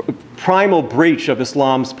primal breach of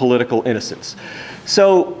Islam's political innocence.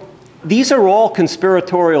 So these are all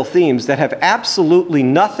conspiratorial themes that have absolutely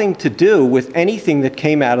nothing to do with anything that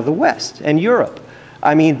came out of the West and Europe.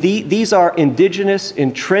 I mean, these are indigenous,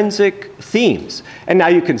 intrinsic themes. And now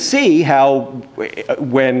you can see how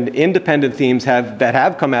when independent themes that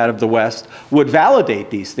have come out of the West would validate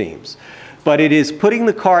these themes. But it is putting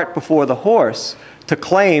the cart before the horse to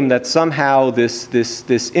claim that somehow this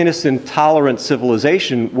innocent, tolerant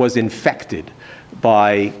civilization was infected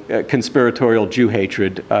by conspiratorial Jew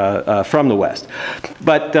hatred from the West.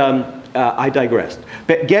 But I digressed.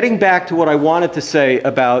 But getting back to what I wanted to say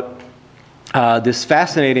about this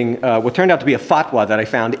fascinating, what turned out to be a fatwa that I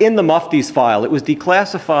found in the Mufti's file. It was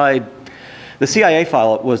declassified, the CIA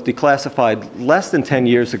file was declassified less than 10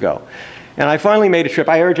 years ago. And I finally made a trip.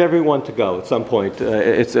 I urge everyone to go at some point.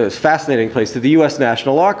 It's a fascinating place, to the U.S.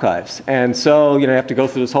 National Archives. And so, you have to go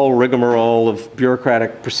through this whole rigmarole of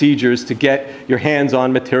bureaucratic procedures to get your hands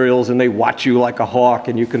on materials, and they watch you like a hawk,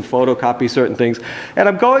 and you can photocopy certain things. And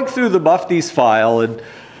I'm going through the Mufti's file, and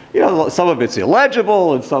some of it's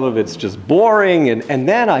illegible, and some of it's just boring. And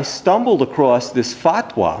then I stumbled across this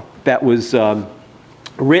fatwa that was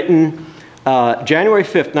written January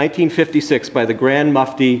 5th, 1956, by the Grand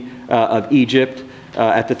Mufti of Egypt,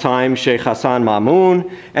 at the time, Sheikh Hassan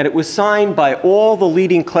Mamoun, and it was signed by all the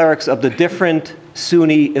leading clerics of the different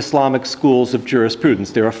Sunni Islamic schools of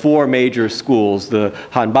jurisprudence. There are four major schools: the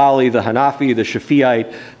Hanbali, the Hanafi, the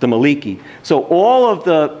Shafi'ite, the Maliki. So all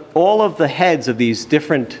of the heads of these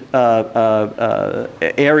different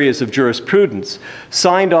areas of jurisprudence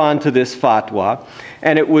signed on to this fatwa,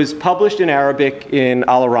 and it was published in Arabic in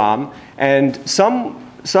Al-Aram, and some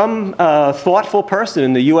thoughtful person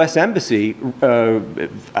in the U.S. Embassy,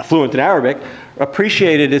 fluent in Arabic,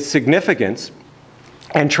 appreciated its significance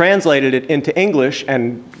and translated it into English,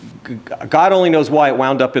 and God only knows why it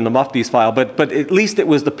wound up in the Mufti's file, but at least it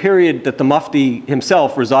was the period that the Mufti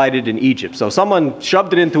himself resided in Egypt. So someone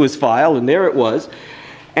shoved it into his file, and there it was.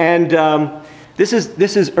 And this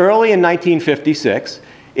is early in 1956.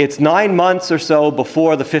 It's 9 months or so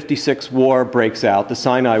before the 56 war breaks out, the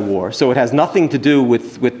Sinai War. So it has nothing to do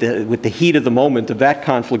with the heat of the moment of that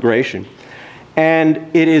conflagration. And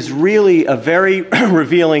it is really a very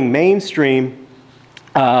revealing mainstream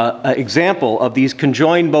example of these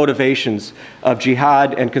conjoined motivations of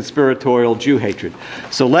jihad and conspiratorial Jew hatred.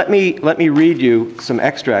 So let me read you some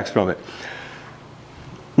extracts from it.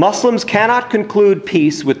 Muslims cannot conclude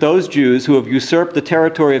peace with those Jews who have usurped the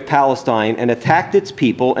territory of Palestine and attacked its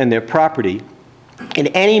people and their property in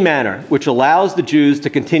any manner which allows the Jews to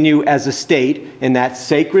continue as a state in that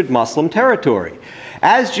sacred Muslim territory.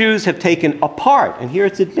 As Jews have taken a part, and here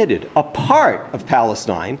it's admitted, a part of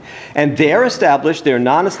Palestine, and there established their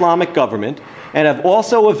non-Islamic government, and have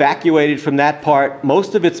also evacuated from that part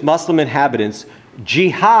most of its Muslim inhabitants,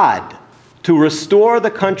 jihad, to restore the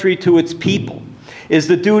country to its people, is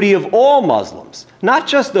the duty of all Muslims, not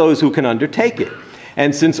just those who can undertake it.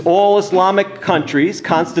 And since all Islamic countries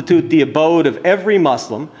constitute the abode of every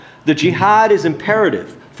Muslim, the jihad is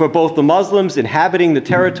imperative for both the Muslims inhabiting the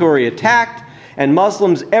territory attacked and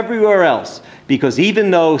Muslims everywhere else, because even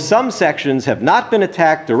though some sections have not been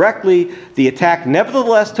attacked directly, the attack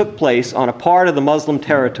nevertheless took place on a part of the Muslim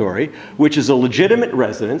territory, which is a legitimate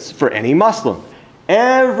residence for any Muslim.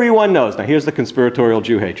 Everyone knows, now here's the conspiratorial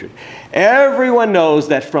Jew hatred, everyone knows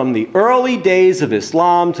that from the early days of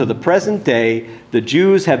Islam to the present day, the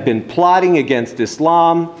Jews have been plotting against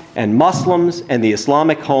Islam and Muslims and the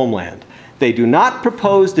Islamic homeland. They do not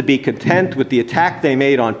propose to be content with the attack they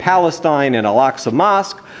made on Palestine and Al-Aqsa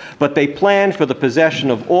Mosque, but they plan for the possession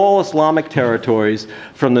of all Islamic territories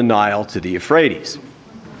from the Nile to the Euphrates.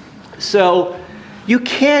 So you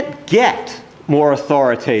can't get more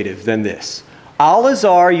authoritative than this.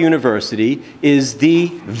 Al-Azhar University is the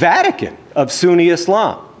Vatican of Sunni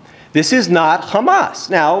Islam. This is not Hamas.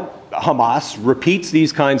 Now, Hamas repeats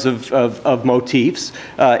these kinds of motifs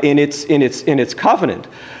in its covenant.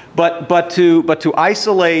 But to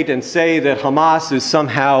isolate and say that Hamas is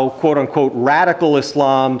somehow quote unquote radical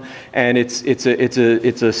Islam and it's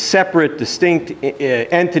a separate, distinct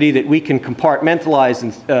entity that we can compartmentalize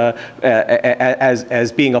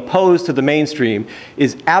as being opposed to the mainstream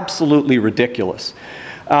is absolutely ridiculous.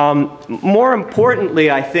 More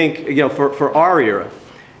importantly, I think, for our era,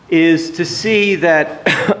 is to see that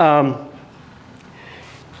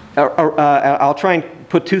I'll try and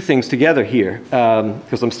put two things together here,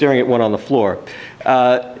 because I'm staring at one on the floor.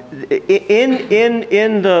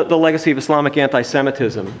 In the legacy of Islamic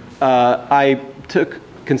anti-Semitism, I took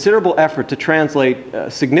considerable effort to translate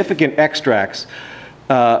significant extracts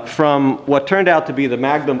from what turned out to be the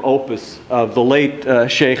magnum opus of the late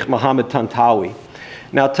Sheikh Muhammad Tantawi.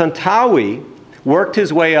 Now, Tantawi worked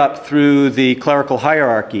his way up through the clerical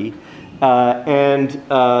hierarchy, and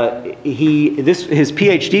his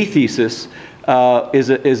PhD thesis is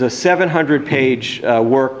a 700-page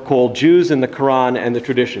work called Jews in the Quran and the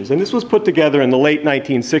Traditions. And this was put together in the late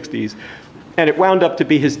 1960s, and it wound up to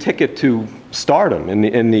be his ticket to stardom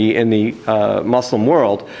in the Muslim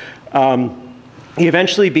world. He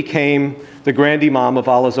eventually became the Grand Imam of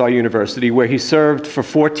Al-Azhar University, where he served for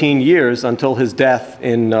 14 years until his death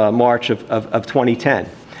in March of 2010.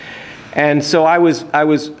 And so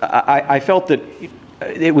I felt that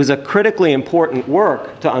it was a critically important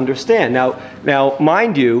work to understand. Now,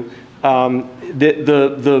 mind you,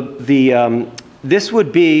 this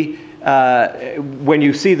would be when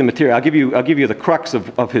you see the material. I'll give you the crux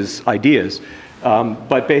of his ideas,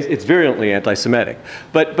 but it's virulently anti-Semitic.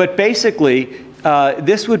 But basically,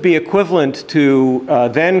 this would be equivalent to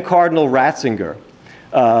then Cardinal Ratzinger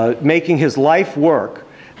making his life work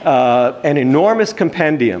an enormous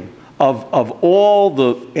compendium of all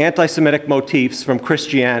the anti-Semitic motifs from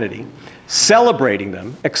Christianity, celebrating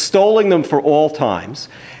them, extolling them for all times,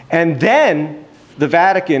 and then the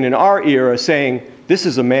Vatican in our era saying, this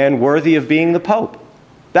is a man worthy of being the Pope.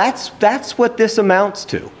 That's what this amounts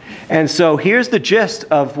to. And so here's the gist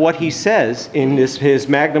of what he says in his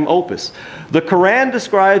magnum opus. The Quran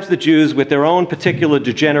describes the Jews with their own particular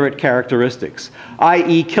degenerate characteristics,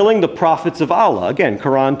 i.e. killing the prophets of Allah, again,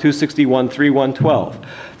 Quran 261, 3:112,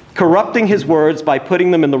 corrupting his words by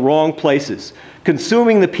putting them in the wrong places,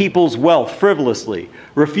 consuming the people's wealth frivolously,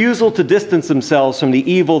 refusal to distance themselves from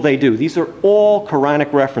the evil they do. These are all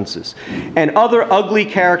Quranic references. And other ugly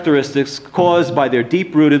characteristics caused by their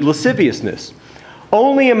deep-rooted lasciviousness.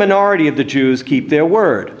 Only a minority of the Jews keep their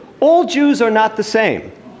word. All Jews are not the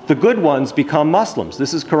same. The good ones become Muslims.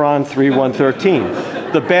 This is Quran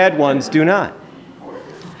 3:113. The bad ones do not.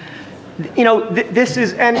 You know, this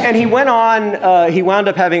is, and he went on, he wound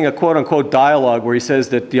up having a quote-unquote dialogue where he says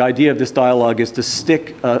that the idea of this dialogue is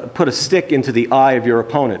to put a stick into the eye of your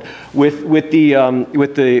opponent. With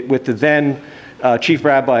the then chief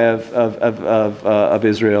rabbi of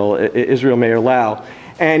Israel, Israel Meir Lau,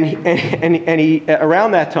 and he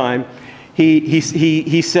around that time,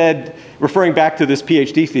 he said, referring back to this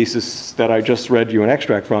PhD thesis that I just read you an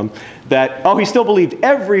extract from, that, he still believed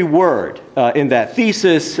every word in that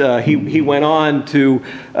thesis. He went on to,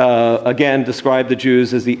 again, describe the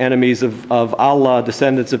Jews as the enemies of Allah,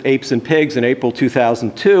 descendants of apes and pigs in April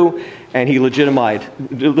 2002, and he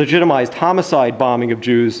legitimized homicide bombing of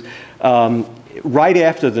Jews right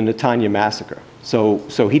after the Netanya massacre.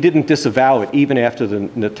 So he didn't disavow it even after the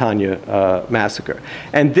Netanya massacre.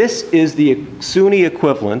 And this is the Sunni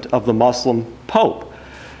equivalent of the Muslim Pope.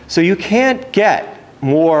 So you can't get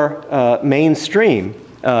more mainstream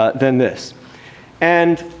than this.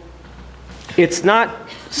 And it's not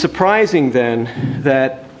surprising then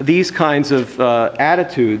that these kinds of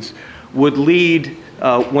attitudes would lead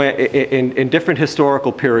in different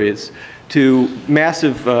historical periods to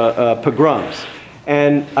massive pogroms.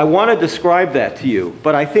 And I want to describe that to you,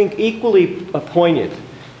 but I think equally poignant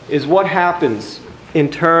is what happens in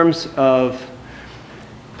terms of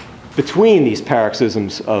between these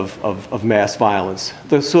paroxysms of mass violence,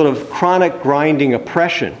 the sort of chronic grinding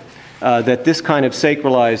oppression that this kind of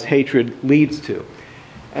sacralized hatred leads to.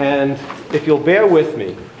 And if you'll bear with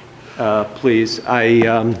me, please,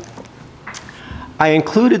 I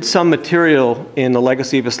included some material in the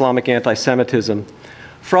Legacy of Islamic Anti-Semitism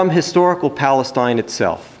from historical Palestine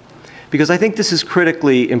itself, because I think this is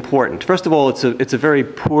critically important. First of all, it's a very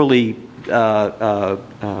poorly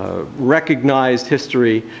recognized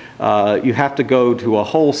history. You have to go to a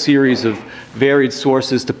whole series of varied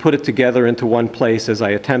sources to put it together into one place, as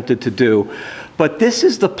I attempted to do. But this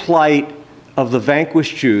is the plight of the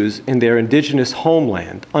vanquished Jews in their indigenous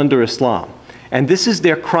homeland under Islam. And this is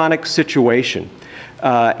their chronic situation.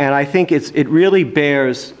 And I think it really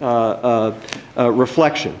bears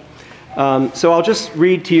reflection. So I'll just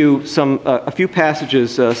read to you a few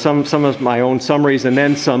passages, some of my own summaries, and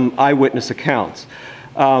then some eyewitness accounts.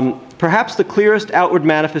 Perhaps the clearest outward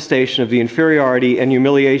manifestation of the inferiority and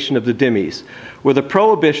humiliation of the dhimmis were the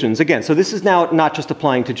prohibitions, again, so this is now not just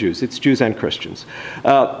applying to Jews, it's Jews and Christians,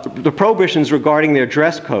 the prohibitions regarding their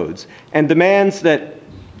dress codes and demands that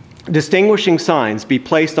distinguishing signs be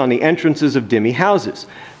placed on the entrances of dhimmi houses.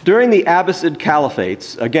 During the Abbasid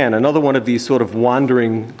Caliphates, again, another one of these sort of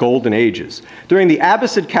wandering golden ages, during the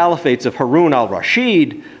Abbasid Caliphates of Harun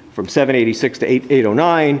al-Rashid, from 786 to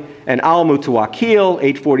 809, and al-Mutawakkil,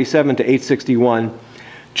 847 to 861,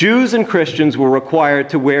 Jews and Christians were required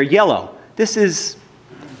to wear yellow. This is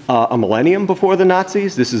a millennium before the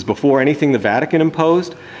Nazis. This is before anything the Vatican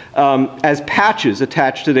imposed, as patches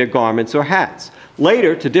attached to their garments or hats.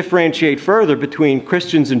 Later, to differentiate further between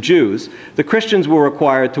Christians and Jews, the Christians were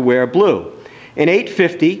required to wear blue. In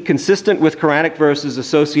 850, consistent with Quranic verses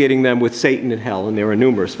associating them with Satan and hell, and there are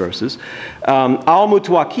numerous verses,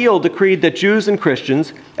 al-Mutawakkil decreed that Jews and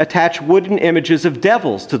Christians attach wooden images of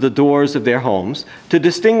devils to the doors of their homes to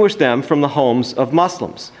distinguish them from the homes of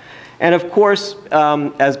Muslims. And of course,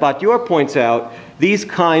 as Batyor points out, these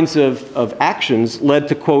kinds of actions led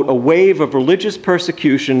to, quote, a wave of religious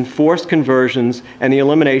persecution, forced conversions, and the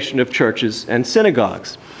elimination of churches and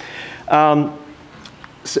synagogues.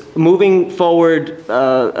 Moving forward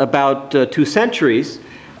about 2 centuries,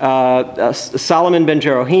 Solomon ben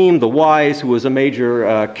Jerohim, the wise, who was a major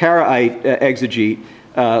Karaite exegete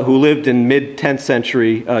who lived in mid-10th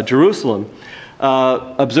century Jerusalem,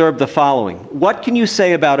 observed the following. What can you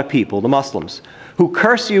say about a people, the Muslims, who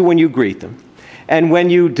curse you when you greet them, and when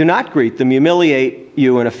you do not greet them, humiliate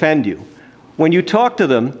you and offend you? When you talk to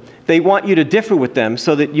them, they want you to differ with them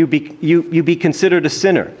so that you be considered a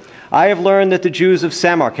sinner. I have learned that the Jews of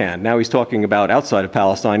Samarkand, now he's talking about outside of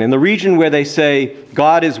Palestine, in the region where they say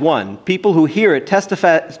God is one, people who hear it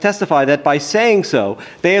testify that by saying so,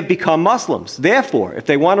 they have become Muslims. Therefore, if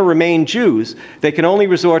they want to remain Jews, they can only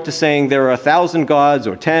resort to saying there are 1,000 gods,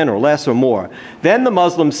 or 10, or less, or more. Then the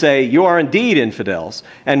Muslims say, you are indeed infidels,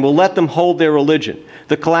 and will let them hold their religion.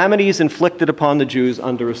 The calamities inflicted upon the Jews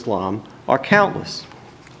under Islam are countless.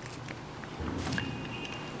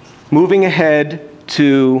 Moving ahead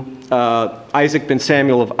to Isaac ben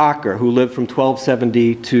Samuel of Acre, who lived from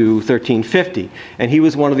 1270 to 1350. And he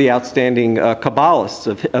was one of the outstanding Kabbalists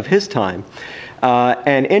of his time.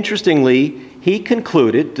 And interestingly, he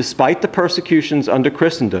concluded, despite the persecutions under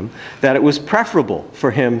Christendom, that it was preferable for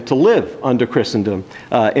him to live under Christendom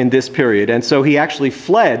in this period. And so he actually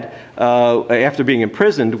fled after being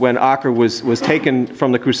imprisoned when Acre was taken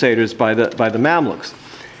from the Crusaders by the Mamluks.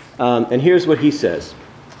 And here's what he says.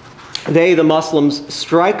 They, the Muslims,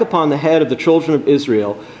 strike upon the head of the children of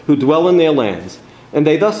Israel who dwell in their lands, and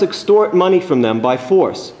they thus extort money from them by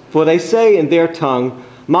force. For they say in their tongue,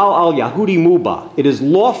 Mal al-Yahudi Mubah, it is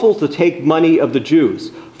lawful to take money of the Jews.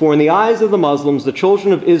 For in the eyes of the Muslims, the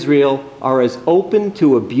children of Israel are as open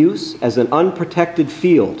to abuse as an unprotected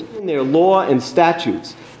field. In their law and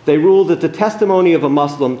statutes, they rule that the testimony of a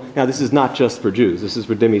Muslim, now this is not just for Jews, this is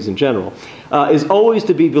for dhimmis in general, is always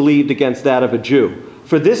to be believed against that of a Jew.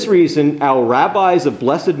 For this reason, our rabbis of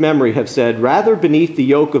blessed memory have said, rather beneath the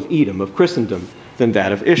yoke of Edom, of Christendom, than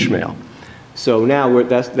that of Ishmael. So now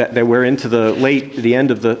we're into the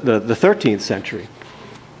end of the 13th century.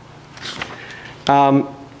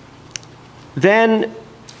 Then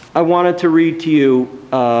I wanted to read to you,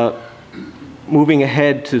 moving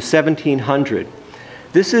ahead to 1700.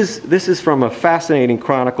 This is from a fascinating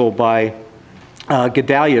chronicle by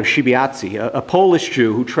Gedalia of Shibiatsi, a Polish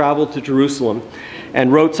Jew who traveled to Jerusalem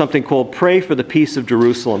and wrote something called Pray for the Peace of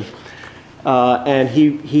Jerusalem. And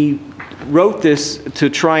he wrote this to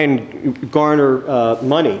try and garner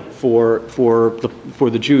money for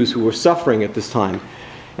the Jews who were suffering at this time.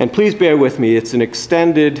 And please bear with me, it's an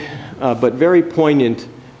extended but very poignant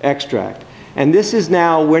extract. And this is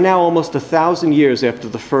we're now almost 1,000 years after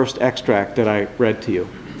the first extract that I read to you,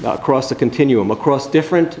 across the continuum, across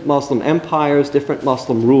different Muslim empires, different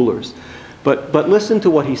Muslim rulers. But listen to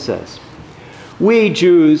what he says. We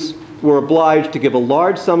Jews were obliged to give a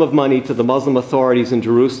large sum of money to the Muslim authorities in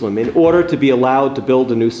Jerusalem in order to be allowed to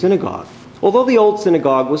build a new synagogue. Although the old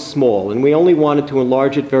synagogue was small and we only wanted to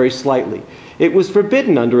enlarge it very slightly, it was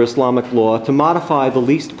forbidden under Islamic law to modify the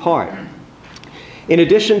least part. In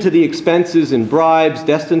addition to the expenses and bribes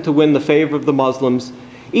destined to win the favor of the Muslims,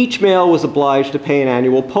 each male was obliged to pay an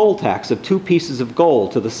annual poll tax of 2 pieces of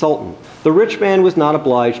gold to the Sultan. The rich man was not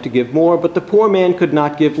obliged to give more, but the poor man could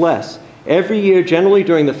not give less. Every year, generally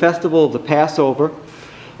during the festival of the Passover,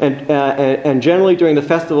 and generally during the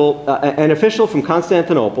festival, an official from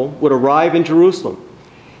Constantinople would arrive in Jerusalem.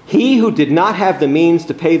 He who did not have the means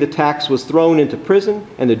to pay the tax was thrown into prison,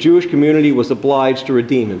 and the Jewish community was obliged to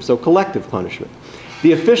redeem him. So collective punishment.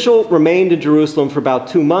 The official remained in Jerusalem for about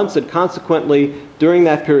 2 months, and consequently, during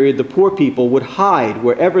that period, the poor people would hide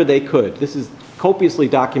wherever they could. This is copiously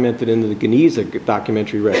documented in the Geniza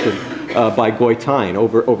documentary record by Goitain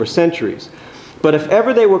over centuries. But if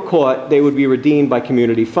ever they were caught, they would be redeemed by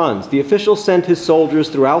community funds. The official sent his soldiers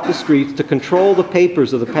throughout the streets to control the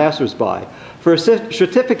papers of the passers-by. For a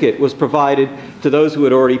certificate was provided to those who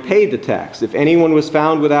had already paid the tax. If anyone was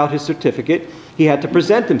found without his certificate, he had to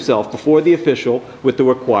present himself before the official with the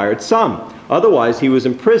required sum. Otherwise, he was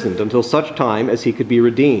imprisoned until such time as he could be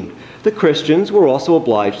redeemed. The Christians were also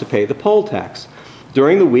obliged to pay the poll tax.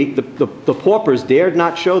 During the week, the paupers dared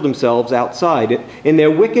not show themselves outside. In their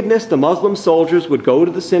wickedness, the Muslim soldiers would go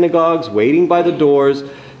to the synagogues, waiting by the doors,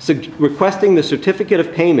 requesting the certificate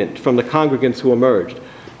of payment from the congregants who emerged.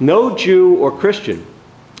 No Jew or Christian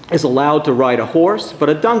is allowed to ride a horse, but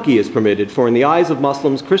a donkey is permitted, for in the eyes of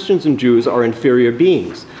Muslims, Christians and Jews are inferior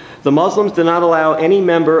beings. The Muslims do not allow any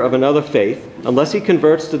member of another faith, unless he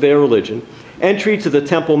converts to their religion, entry to the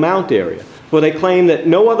Temple Mount area, for they claim that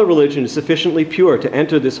no other religion is sufficiently pure to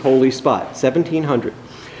enter this holy spot. 1700.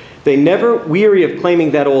 They never weary of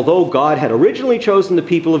claiming that although God had originally chosen the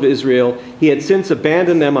people of Israel, he had since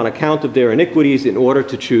abandoned them on account of their iniquities in order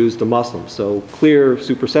to choose the Muslims. So clear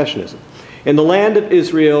supersessionism. In the land of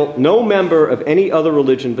Israel, no member of any other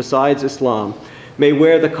religion besides Islam may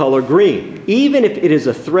wear the color green, even if it is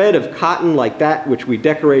a thread of cotton like that which we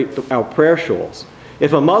decorate our prayer shawls.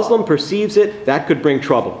 If a Muslim perceives it, that could bring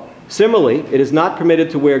trouble. Similarly, it is not permitted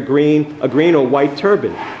to wear a green or white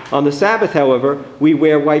turban. On the Sabbath, however, we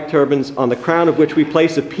wear white turbans on the crown of which we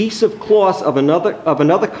place a piece of cloth of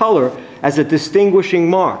another color as a distinguishing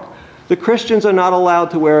mark. The Christians are not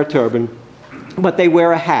allowed to wear a turban, but they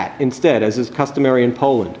wear a hat instead, as is customary in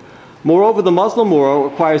Poland. Moreover, the Muslim law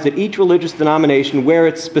requires that each religious denomination wear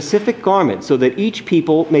its specific garment so that each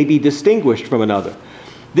people may be distinguished from another.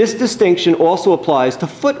 This distinction also applies to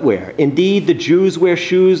footwear. Indeed, the Jews wear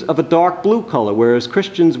shoes of a dark blue color, whereas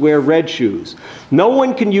Christians wear red shoes. No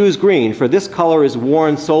one can use green, for this color is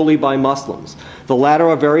worn solely by Muslims. The latter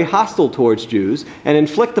are very hostile towards Jews and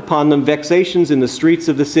inflict upon them vexations in the streets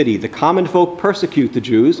of the city. The common folk persecute the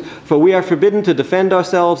Jews, for we are forbidden to defend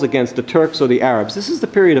ourselves against the Turks or the Arabs. This is the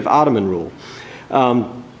period of Ottoman rule.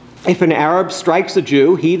 If an Arab strikes a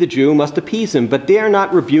Jew, he, the Jew, must appease him, but dare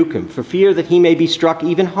not rebuke him, for fear that he may be struck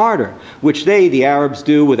even harder, which they, the Arabs,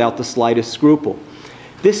 do without the slightest scruple.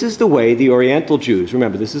 This is the way the Oriental Jews,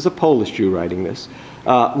 remember, this is a Polish Jew writing this,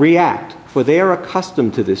 react, for they are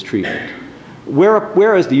accustomed to this treatment.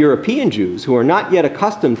 Whereas the European Jews, who are not yet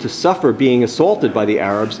accustomed to suffer being assaulted by the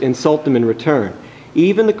Arabs, insult them in return.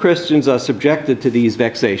 Even the Christians are subjected to these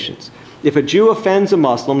vexations. If a Jew offends a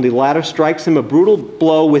Muslim, the latter strikes him a brutal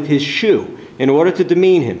blow with his shoe in order to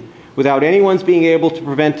demean him, without anyone's being able to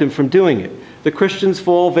prevent him from doing it. The Christians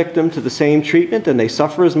fall victim to the same treatment, and they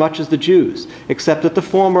suffer as much as the Jews, except that the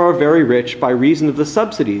former are very rich by reason of the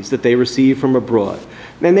subsidies that they receive from abroad.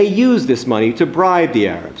 And they use this money to bribe the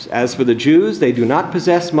Arabs. As for the Jews, they do not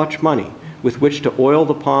possess much money with which to oil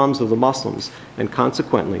the palms of the Muslims, and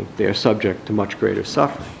consequently, they are subject to much greater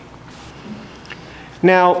suffering.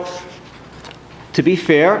 Now, to be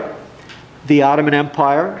fair, the Ottoman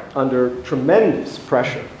Empire, under tremendous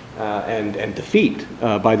pressure and defeat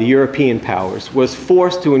by the European powers, was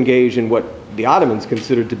forced to engage in what the Ottomans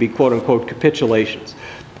considered to be quote-unquote capitulations.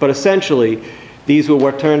 But essentially, these were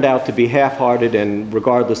what turned out to be half-hearted and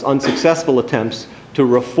regardless unsuccessful attempts to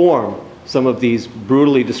reform some of these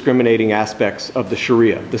brutally discriminating aspects of the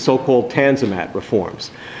Sharia, the so-called Tanzimat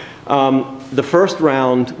reforms. The first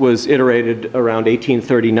round was iterated around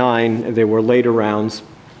 1839, and there were later rounds,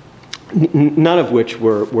 none of which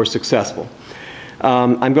were successful.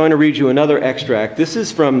 I'm going to read you another extract. This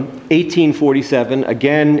is from 1847,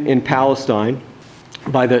 again in Palestine,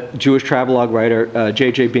 by the Jewish travelogue writer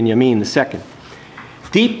J.J. Binyamin II.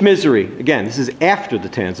 Deep misery, again, this is after the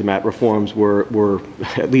Tanzimat reforms were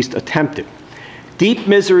at least attempted. Deep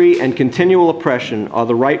misery and continual oppression are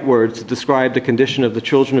the right words to describe the condition of the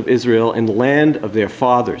children of Israel in the land of their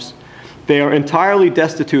fathers. They are entirely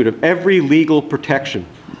destitute of every legal protection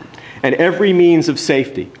and every means of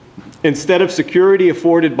safety. Instead of security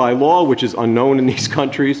afforded by law, which is unknown in these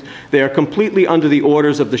countries, they are completely under the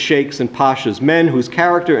orders of the sheikhs and pashas, men whose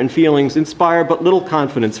character and feelings inspire but little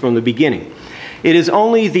confidence from the beginning. It is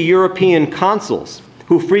only the European consuls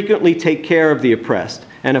who frequently take care of the oppressed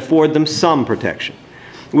and afford them some protection.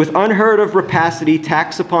 With unheard of rapacity,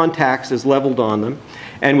 tax upon tax is leveled on them,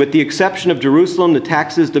 and with the exception of Jerusalem, the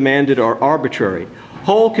taxes demanded are arbitrary.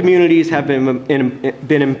 Whole communities have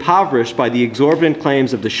been impoverished by the exorbitant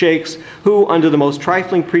claims of the sheikhs, who, under the most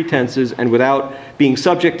trifling pretenses and without being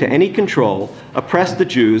subject to any control, oppress the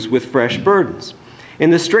Jews with fresh burdens.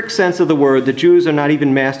 In the strict sense of the word, the Jews are not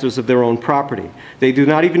even masters of their own property. They do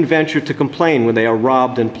not even venture to complain when they are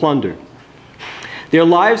robbed and plundered. Their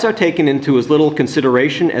lives are taken into as little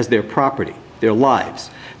consideration as their property, their lives.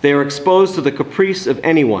 They are exposed to the caprice of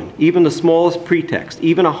anyone, even the smallest pretext,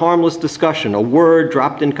 even a harmless discussion, a word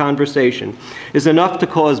dropped in conversation, is enough to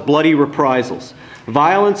cause bloody reprisals.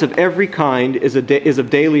 Violence of every kind is of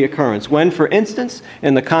daily occurrence. When, for instance,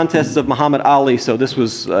 in the contests of Muhammad Ali, so this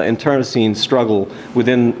was internecine struggle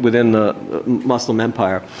within the Muslim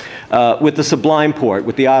Empire, with the Sublime Porte,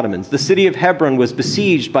 with the Ottomans, the city of Hebron was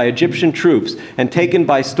besieged by Egyptian troops and taken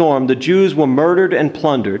by storm. The Jews were murdered and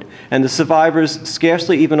plundered, and the survivors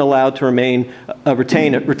scarcely even allowed to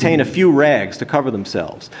retain a few rags to cover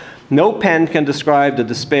themselves. No pen can describe the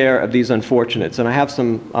despair of these unfortunates, and I have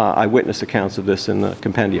some eyewitness accounts of this in the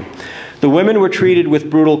compendium. The women were treated with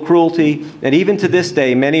brutal cruelty, and even to this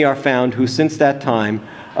day, many are found who since that time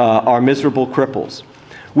are miserable cripples.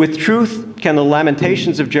 With truth can the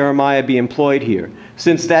lamentations of Jeremiah be employed here.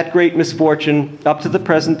 Since that great misfortune, up to the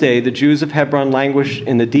present day, the Jews of Hebron languish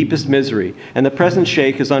in the deepest misery, and the present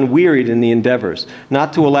sheikh is unwearied in the endeavors,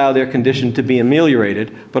 not to allow their condition to be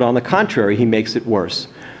ameliorated, but on the contrary, he makes it worse.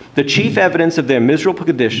 The chief evidence of their miserable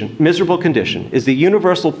condition is the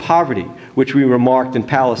universal poverty which we remarked in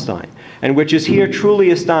Palestine, and which is here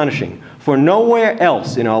truly astonishing. For nowhere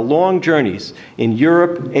else in our long journeys in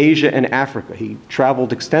Europe, Asia, and Africa — he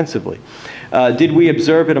traveled extensively — did we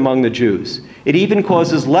observe it among the Jews. It even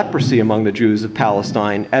causes leprosy among the Jews of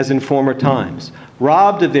Palestine, as in former times.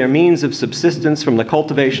 Robbed of their means of subsistence from the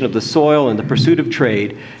cultivation of the soil and the pursuit of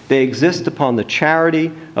trade, they exist upon the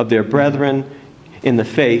charity of their brethren in the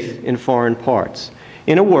faith in foreign parts.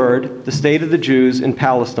 In a word, the state of the Jews in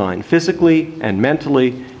Palestine, physically and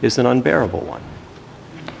mentally, is an unbearable one.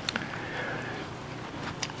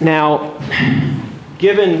 Now,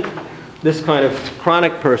 given this kind of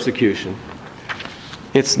chronic persecution,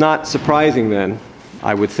 it's not surprising then,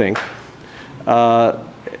 I would think,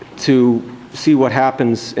 to see what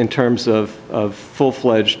happens in terms of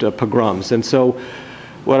full-fledged pogroms. And so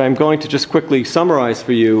what I'm going to just quickly summarize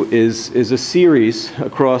for you is a series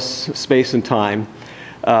across space and time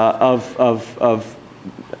of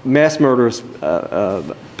mass murders,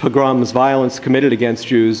 pogroms, violence committed against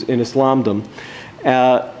Jews in Islamdom.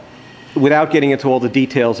 Without getting into all the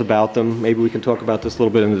details about them, maybe we can talk about this a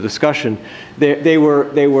little bit in the discussion. They were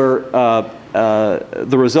the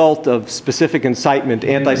result of specific incitement,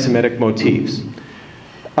 anti-Semitic motifs.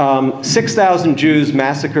 6,000 Jews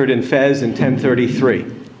massacred in Fez in 1033.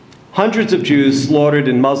 Hundreds of Jews slaughtered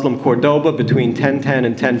in Muslim Cordoba between 1010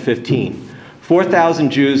 and 1015.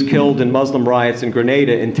 4,000 Jews killed in Muslim riots in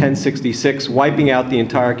Grenada in 1066, wiping out the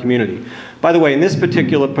entire community. By the way, in this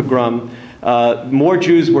particular pogrom, more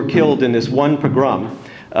Jews were killed in this one pogrom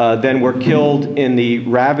than were killed in the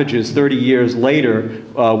ravages 30 years later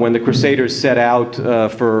when the Crusaders set out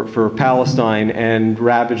for Palestine and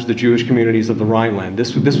ravaged the Jewish communities of the Rhineland.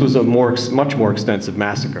 This was a much more extensive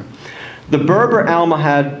massacre. The Berber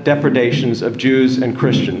Almohad depredations of Jews and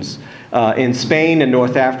Christians in Spain and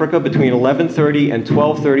North Africa between 1130 and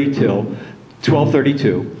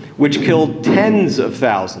 1232, which killed tens of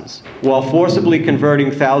thousands while forcibly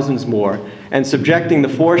converting thousands more and subjecting the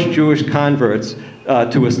forced Jewish converts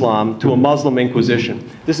to Islam to a Muslim inquisition.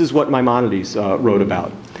 This is what Maimonides wrote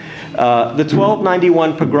about. The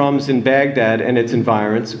 1291 pogroms in Baghdad and its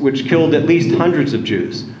environs, which killed at least hundreds of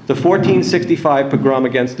Jews. The 1465 pogrom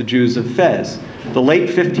against the Jews of Fez. The late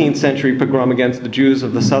 15th century pogrom against the Jews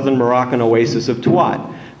of the southern Moroccan oasis of Tuat.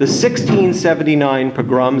 The 1679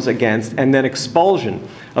 pogroms against and then expulsion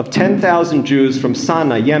of 10,000 Jews from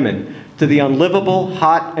Sana'a, Yemen, to the unlivable,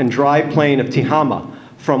 hot, and dry plain of Tihama,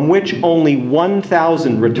 from which only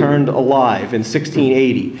 1,000 returned alive in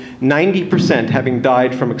 1680, 90% having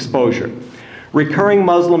died from exposure. Recurring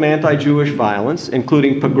Muslim anti-Jewish violence,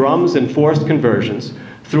 including pogroms and forced conversions,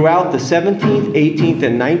 throughout the 17th, 18th,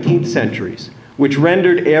 and 19th centuries, which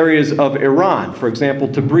rendered areas of Iran, for example,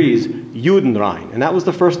 Tabriz, Judenrein. And that was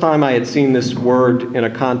the first time I had seen this word in a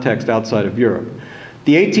context outside of Europe.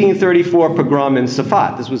 The 1834 pogrom in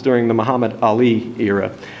Safat, this was during the Muhammad Ali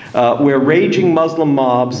era, where raging Muslim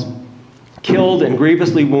mobs killed and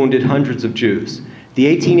grievously wounded hundreds of Jews. The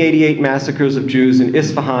 1888 massacres of Jews in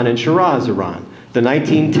Isfahan and Shiraz, Iran. The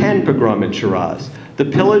 1910 pogrom in Shiraz. The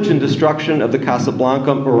pillage and destruction of the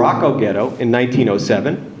Casablanca, Morocco ghetto in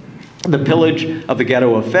 1907. The pillage of the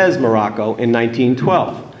ghetto of Fez, Morocco in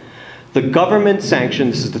 1912. The government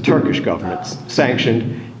sanctioned, this is the Turkish government,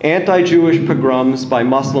 sanctioned anti-Jewish pogroms by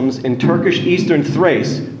Muslims in Turkish Eastern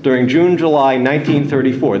Thrace during June-July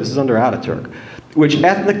 1934, this is under Ataturk, which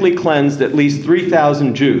ethnically cleansed at least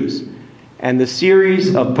 3,000 Jews, and the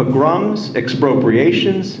series of pogroms,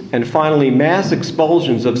 expropriations, and finally mass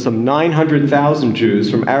expulsions of some 900,000 Jews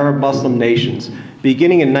from Arab Muslim nations,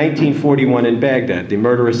 beginning in 1941 in Baghdad, the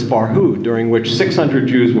murderous Farhud, during which 600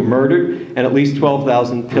 Jews were murdered and at least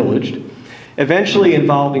 12,000 pillaged, eventually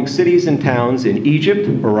involving cities and towns in Egypt,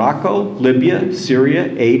 Morocco, Libya,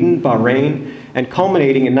 Syria, Aden, Bahrain, and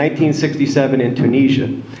culminating in 1967 in Tunisia,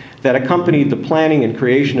 that accompanied the planning and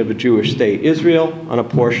creation of a Jewish state, Israel, on a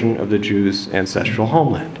portion of the Jews' ancestral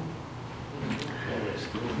homeland.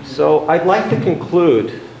 So I'd like to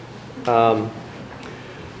conclude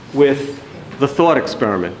with the thought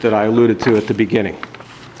experiment that I alluded to at the beginning.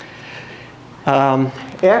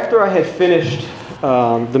 After I had finished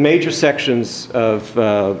the major sections of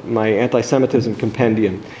my anti-Semitism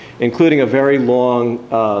compendium, including a very long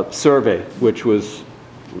survey, which was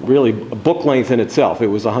really a book length in itself. It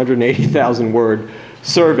was a 180,000 word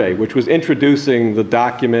survey, which was introducing the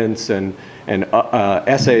documents and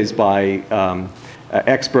essays by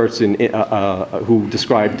experts who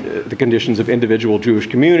described the conditions of individual Jewish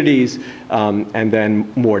communities, and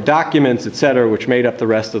then more documents, etc., which made up the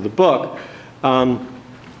rest of the book.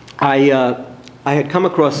 I had come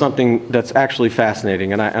across something that's actually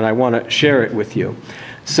fascinating, and I want to share it with you.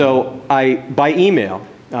 So by email,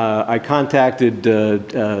 I contacted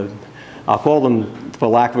I'll call them, for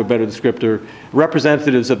lack of a better descriptor,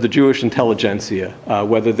 representatives of the Jewish intelligentsia,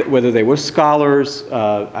 whether they were scholars,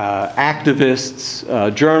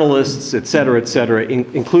 activists, journalists, et cetera,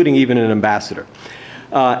 including even an ambassador.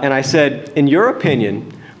 And I said, in your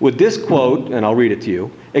opinion, would this quote, and I'll read it to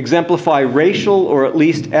you, exemplify racial or at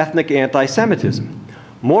least ethnic anti-Semitism?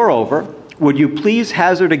 Moreover, would you please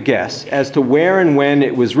hazard a guess as to where and when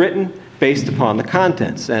it was written based upon the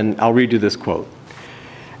contents? And I'll read you this quote.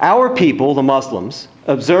 Our people, the Muslims,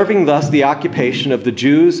 observing thus the occupation of the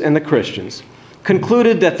Jews and the Christians,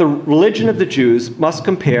 concluded that the religion of the Jews must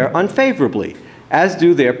compare unfavorably, as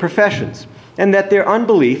do their professions, and that their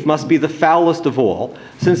unbelief must be the foulest of all,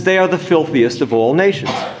 since they are the filthiest of all nations.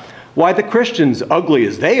 Why the Christians, ugly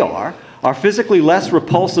as they are physically less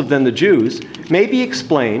repulsive than the Jews, may be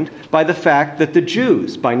explained by the fact that the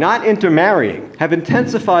Jews, by not intermarrying, have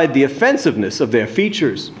intensified the offensiveness of their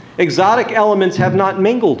features. Exotic elements have not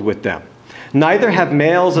mingled with them. Neither have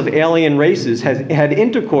males of alien races had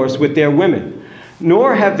intercourse with their women,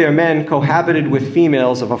 nor have their men cohabited with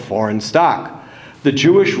females of a foreign stock. The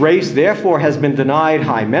Jewish race, therefore, has been denied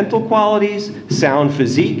high mental qualities, sound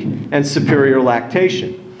physique, and superior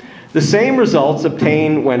lactation. The same results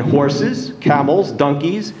obtain when horses, camels,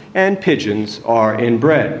 donkeys, and pigeons are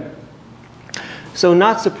inbred. So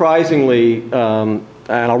not surprisingly, and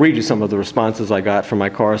I'll read you some of the responses I got from my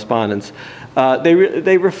correspondents,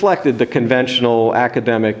 they reflected the conventional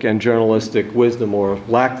academic and journalistic wisdom, or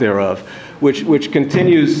lack thereof, which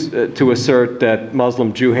continues to assert that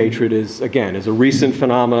Muslim-Jew hatred is a recent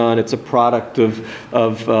phenomenon. It's a product of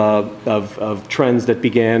trends that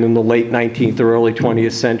began in the late 19th or early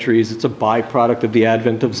 20th centuries. It's a byproduct of the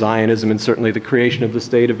advent of Zionism and certainly the creation of the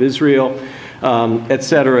State of Israel, et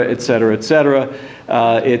cetera, et cetera, et cetera.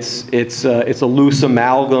 It's a loose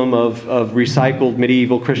amalgam of recycled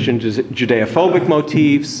medieval Christian Judeophobic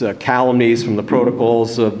motifs, calumnies from the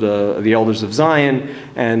protocols of the elders of Zion,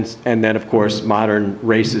 and then, of course, modern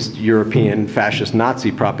racist European fascist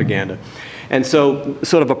Nazi propaganda. And so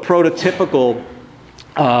sort of a prototypical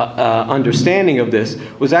understanding of this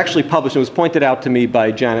was actually published. It was pointed out to me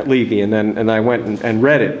by Janet Levy, and I went and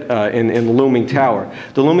read it in The Looming Tower.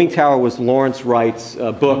 The Looming Tower was Lawrence Wright's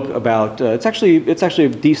book about, it's actually a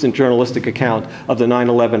decent journalistic account of the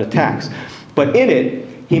 9/11 attacks. But in it,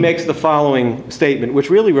 he makes the following statement, which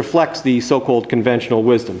really reflects the so-called conventional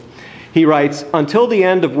wisdom. He writes, until the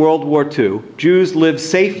end of World War II, Jews lived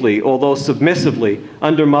safely, although submissively,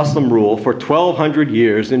 under Muslim rule for 1,200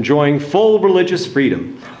 years, enjoying full religious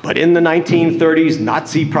freedom. But in the 1930s,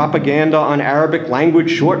 Nazi propaganda on Arabic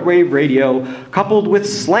language shortwave radio, coupled with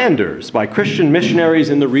slanders by Christian missionaries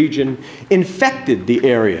in the region, infected the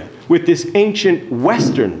area with this ancient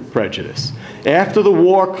Western prejudice. After the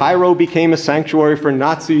war, Cairo became a sanctuary for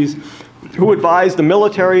Nazis who advised the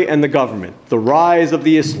military and the government. The rise of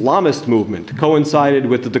the Islamist movement coincided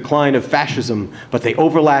with the decline of fascism, but they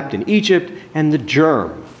overlapped in Egypt, and the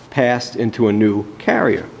germ passed into a new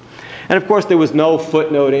carrier. And of course, there was no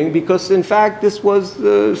footnoting, because in fact, this was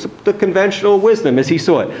the conventional wisdom as he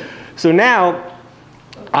saw it. So now,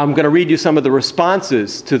 I'm going to read you some of the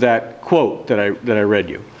responses to that quote that I read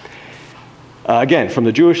you. Again, from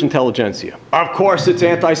the Jewish intelligentsia. Of course, it's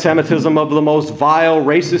anti-Semitism of the most vile,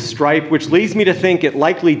 racist stripe, which leads me to think it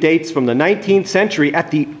likely dates from the 19th century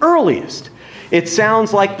at the earliest. It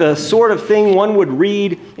sounds like the sort of thing one would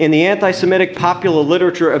read in the anti-Semitic popular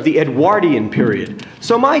literature of the Edwardian period.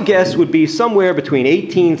 So my guess would be somewhere between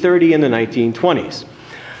 1830 and the 1920s.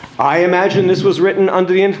 I imagine this was written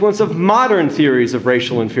under the influence of modern theories of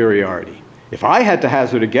racial inferiority. If I had to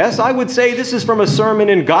hazard a guess, I would say this is from a sermon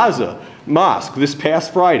in Gaza mosque this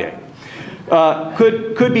past Friday.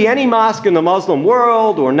 Could be any mosque in the Muslim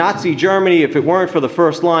world or Nazi Germany if it weren't for the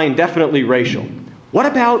first line, definitely racial.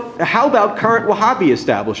 How about current Wahhabi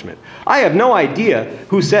establishment? I have no idea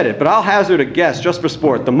who said it, but I'll hazard a guess just for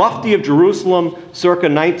sport. The Mufti of Jerusalem circa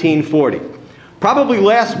 1940. Probably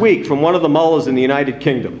last week from one of the mullahs in the United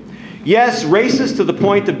Kingdom. Yes, racist to the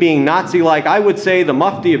point of being Nazi-like, I would say the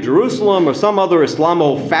Mufti of Jerusalem or some other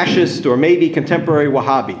Islamo-fascist or maybe contemporary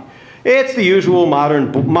Wahhabi. It's the usual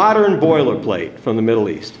modern boilerplate from the Middle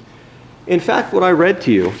East. In fact, what I read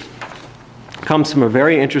to you comes from a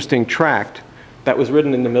very interesting tract that was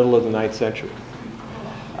written in the middle of the 9th century.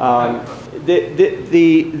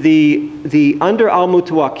 The under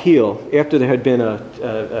al-Mutawakkil, after there had been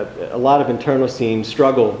a lot of internecine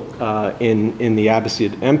struggle in the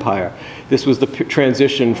Abbasid Empire, this was the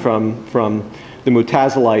transition from the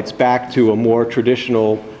Mutazilites back to a more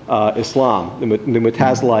traditional Islam. The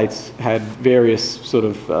Mutazilites had various sort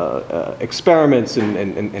of experiments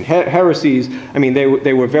and heresies. I mean,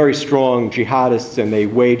 they were very strong jihadists, and they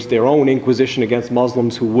waged their own inquisition against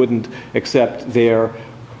Muslims who wouldn't accept their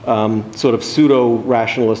sort of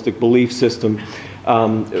pseudo-rationalistic belief system.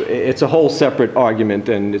 It's a whole separate argument,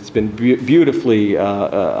 and it's been beautifully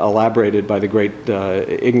elaborated by the great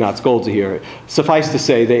Ignaz Goltz here. Suffice to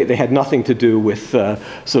say, they had nothing to do with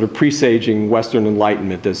sort of presaging Western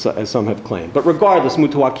Enlightenment, as some have claimed. But regardless,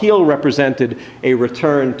 Mutawakkil represented a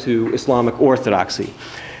return to Islamic orthodoxy.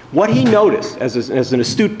 What he noticed as an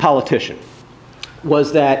astute politician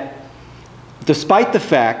was that despite the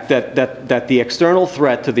fact that the external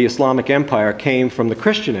threat to the Islamic empire came from the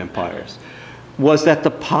Christian empires, was that the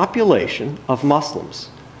population of Muslims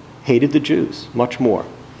hated the Jews much more.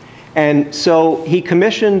 And so he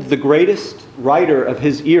commissioned the greatest writer of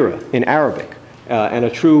his era in Arabic, and a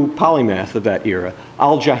true polymath of that era,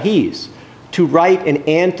 Al-Jahiz, to write an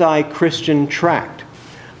anti-Christian tract.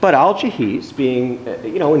 But Al-Jahiz, being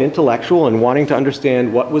an intellectual and wanting to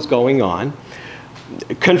understand what was going on,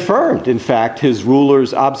 confirmed, in fact, his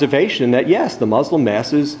ruler's observation that, yes, the Muslim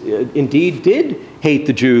masses indeed did hate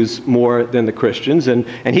the Jews more than the Christians, and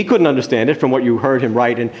he couldn't understand it from what you heard him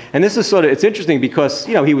write. And this is sort of, it's interesting because,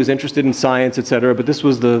 he was interested in science, etc., but this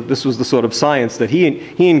was the sort of science that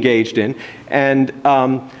he engaged in. And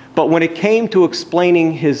but when it came to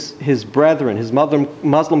explaining his brethren, his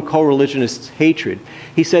Muslim co-religionists' hatred,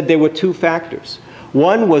 he said there were two factors.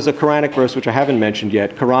 One was a Quranic verse, which I haven't mentioned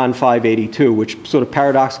yet, Quran 582, which sort of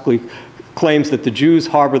paradoxically claims that the Jews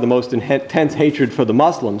harbor the most intense hatred for the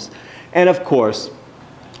Muslims. And of course,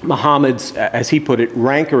 Muhammad's, as he put it,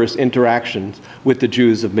 rancorous interactions with the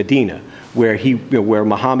Jews of Medina, where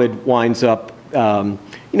Muhammad winds up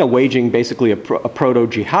waging basically a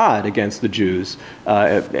proto-jihad against the Jews,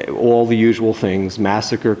 all the usual things,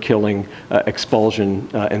 massacre, killing, expulsion,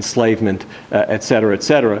 enslavement, et cetera,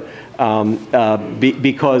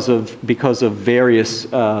 because of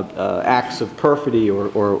various acts of perfidy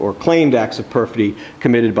or claimed acts of perfidy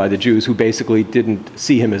committed by the Jews, who basically didn't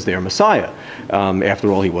see him as their Messiah. After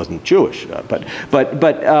all, he wasn't Jewish.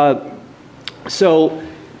 So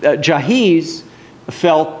Jahiz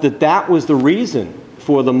felt that was the reason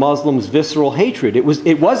for the Muslims' visceral hatred. It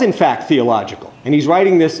was in fact theological, and he's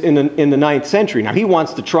writing this in the 9th century. Now he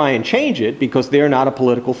wants to try and change it because they're not a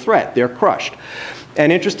political threat; they're crushed.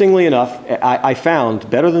 And interestingly enough, I found,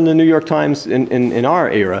 better than the New York Times in our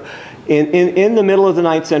era, in the middle of the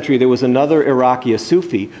 9th century, there was another Iraqi, a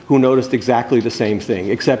Sufi, who noticed exactly the same thing,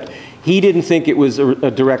 except he didn't think it was a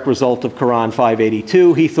direct result of Quran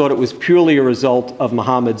 582. He thought it was purely a result of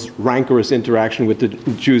Muhammad's rancorous interaction with the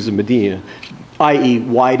Jews of Medina, i.e.,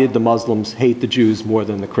 why did the Muslims hate the Jews more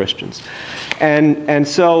than the Christians? And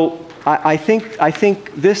so I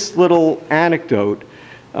think this little anecdote,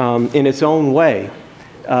 in its own way,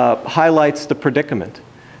 highlights the predicament.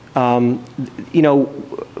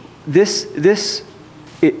 This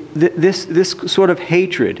sort of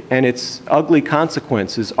hatred and its ugly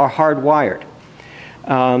consequences are hardwired,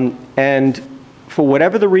 and for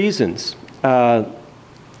whatever the reasons, the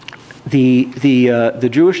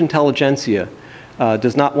Jewish intelligentsia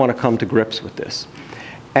does not want to come to grips with this,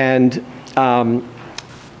 and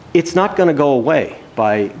it's not going to go away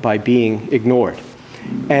by being ignored.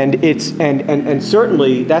 And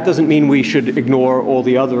certainly that doesn't mean we should ignore all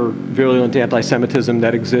the other virulent anti-Semitism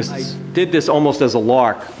that exists. I did this almost as a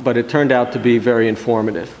lark, but it turned out to be very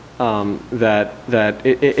informative.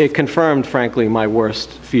 It confirmed, frankly, my worst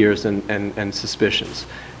fears and suspicions.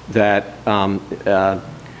 That, to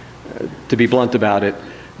be blunt about it,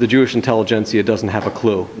 the Jewish intelligentsia doesn't have a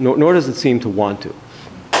clue, nor does it seem to want to.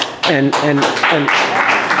 And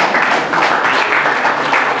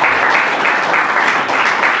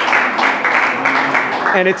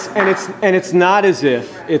it's not as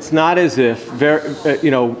if very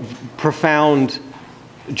profound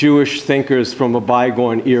Jewish thinkers from a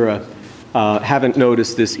bygone era haven't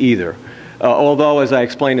noticed this either. Although, as I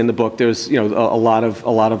explained in the book, there's a lot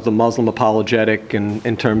of the Muslim apologetic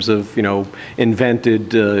in terms of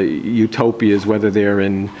invented utopias, whether they're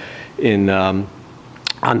in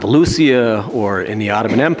Andalusia or in the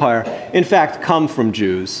Ottoman Empire, in fact, come from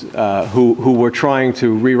Jews who were trying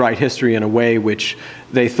to rewrite history in a way which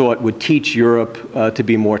they thought would teach Europe to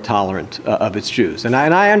be more tolerant of its Jews. And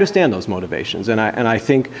I understand those motivations, and I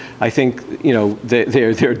think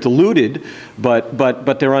they're diluted,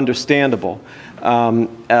 but they're understandable.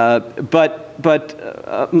 But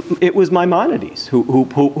it was Maimonides who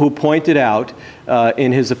pointed out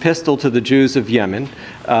in his epistle to the Jews of Yemen,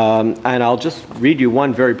 and I'll just read you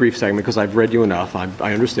one very brief segment because I've read you enough.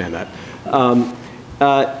 I understand that.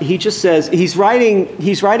 he just says, he's writing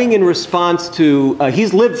in response to,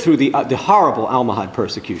 he's lived through the horrible Almohad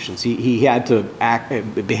persecutions. He had to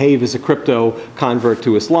behave as a crypto convert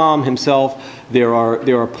to Islam himself. There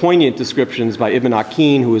are poignant descriptions by Ibn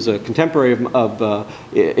Aqeen, who is a contemporary who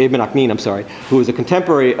is a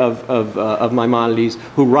contemporary of Maimonides,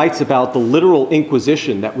 who writes about the literal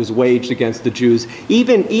inquisition that was waged against the Jews.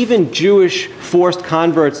 Even Jewish forced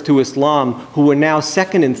converts to Islam who were now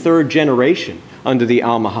second and third generation under the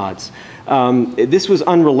Almohads. This was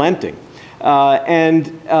unrelenting.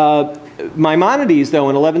 Maimonides, though,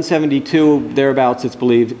 in 1172, thereabouts it's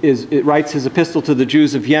believed, writes his epistle to the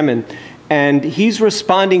Jews of Yemen, and he's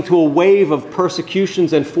responding to a wave of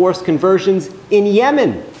persecutions and forced conversions in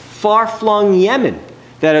Yemen, far-flung Yemen.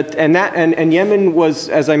 And Yemen was,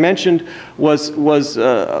 as I mentioned, was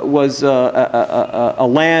a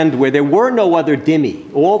land where there were no other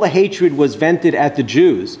dhimmi. All the hatred was vented at the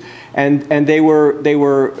Jews, and they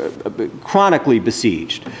were chronically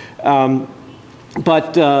besieged. And in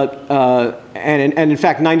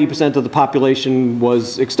fact, 90% of the population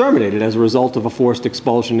was exterminated as a result of a forced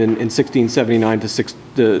expulsion in 1679 to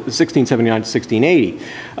 1680.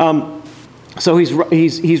 So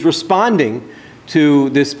he's responding to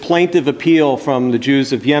this plaintive appeal from the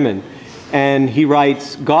Jews of Yemen, and he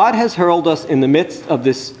writes, "God has hurled us in the midst of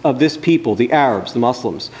this people, the Arabs, the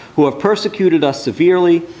Muslims, who have persecuted us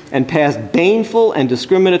severely and passed baneful and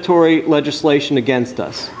discriminatory legislation against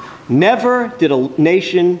us. Never did a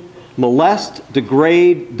nation molest,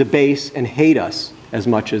 degrade, debase, and hate us as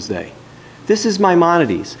much as they." This is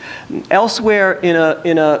Maimonides. Elsewhere in a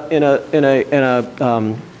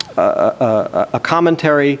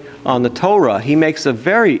commentary on the Torah, he makes a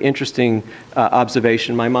very interesting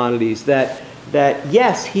observation, Maimonides, that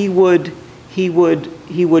yes, he would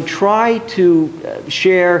try to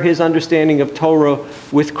share his understanding of Torah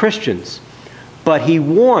with Christians, but he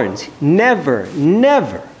warns, never,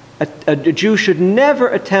 a Jew should never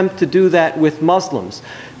attempt to do that with Muslims,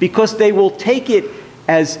 because they will take it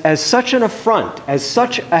as such an affront, as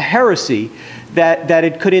such a heresy, that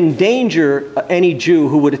it could endanger any Jew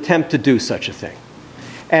who would attempt to do such a thing.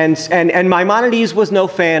 And Maimonides was no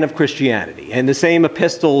fan of Christianity. In the same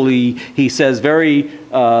epistle, he says very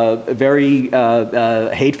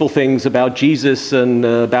hateful things about Jesus and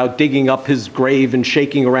about digging up his grave and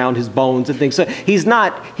shaking around his bones and things. So he's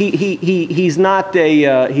not an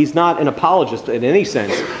apologist in any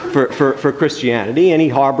sense for Christianity, and he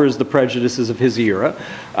harbors the prejudices of his era.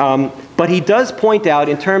 But he does point out,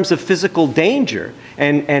 in terms of physical danger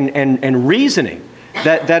and reasoning,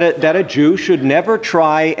 that a Jew should never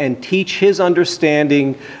try and teach his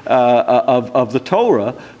understanding of the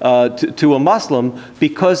Torah to a Muslim,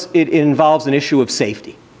 because it involves an issue of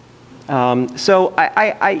safety. So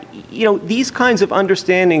these kinds of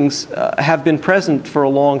understandings have been present for a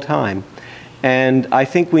long time, and I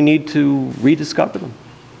think we need to rediscover them.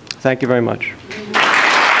 Thank you very much.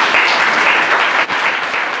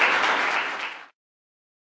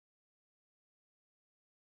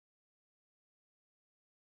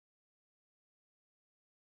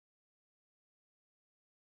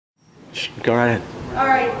 Go right ahead. All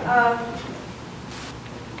right.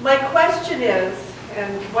 My question is,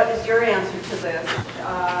 and what is your answer to this?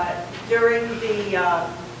 During the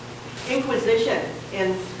Inquisition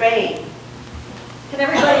in Spain, can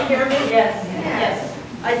everybody hear me? Yes. Yes.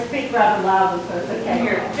 I speak rather loudly, so it's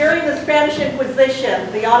okay. During the Spanish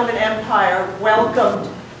Inquisition, the Ottoman Empire welcomed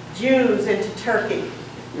Jews into Turkey.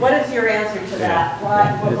 What is your answer to that?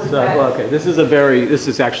 What was that? Well, okay. This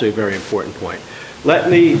is actually a very important point.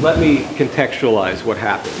 Let me contextualize what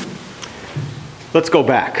happened. Let's go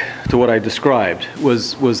back to what I described,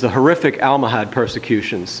 was the horrific Almohad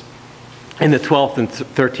persecutions in the 12th and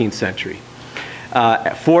 13th century.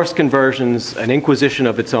 Forced conversions, an inquisition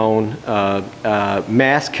of its own,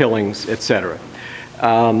 mass killings, etc.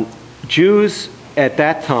 Jews at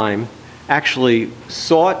that time actually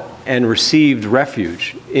sought and received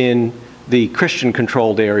refuge in the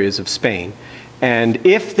Christian-controlled areas of Spain. And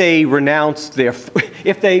if they renounced their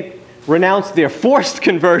forced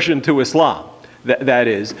conversion to Islam, that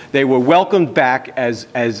is, they were welcomed back as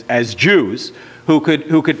Jews who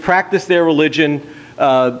could practice their religion,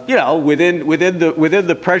 within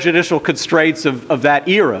the prejudicial constraints of that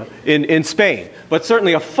era in Spain. But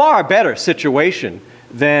certainly a far better situation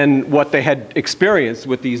than what they had experienced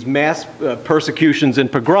with these mass persecutions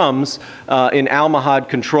and pogroms in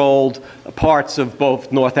Almohad-controlled parts of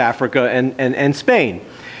both North Africa and Spain.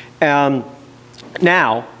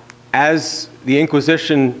 Now, as the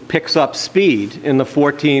Inquisition picks up speed in the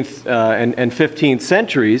 14th and 15th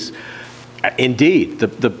centuries, indeed,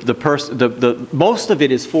 most of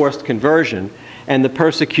it is forced conversion, and the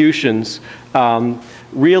persecutions,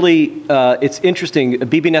 really, it's interesting.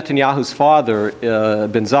 Bibi Netanyahu's father,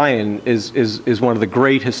 Ben Zion, is one of the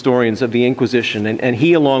great historians of the Inquisition, and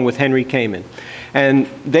he, along with Henry Kamen. And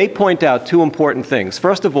they point out two important things.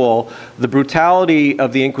 First of all, the brutality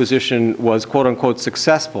of the Inquisition was, quote unquote,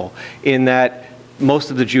 successful in that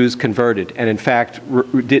most of the Jews converted. And in fact,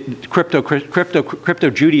 crypto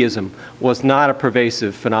Judaism was not a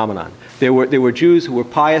pervasive phenomenon. There were Jews who were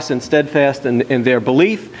pious and steadfast in their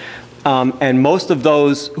belief. And most of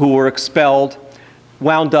those who were expelled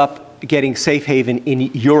wound up getting safe haven in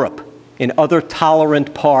Europe, in other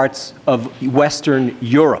tolerant parts of Western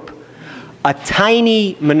Europe. A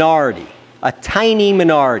tiny minority,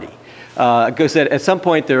 because at some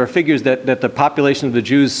point there are figures that the population of the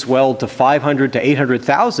Jews swelled to 500 to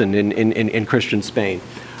 800,000 in Christian Spain.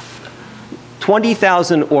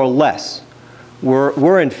 20,000 or less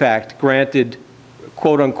were in fact granted,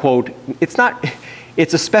 quote unquote,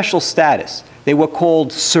 it's a special status. They were called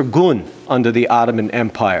Sirgun under the Ottoman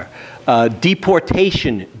Empire,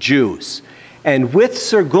 deportation Jews. And with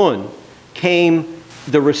Sirgun came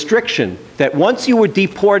the restriction that once you were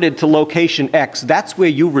deported to location X, that's where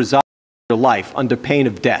you resided your life under pain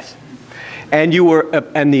of death. And you were,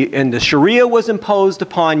 and the Sharia was imposed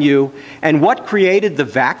upon you. And what created the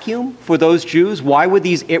vacuum for those Jews? Why were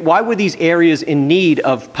these areas in need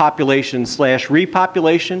of population /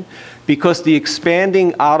 repopulation? Because the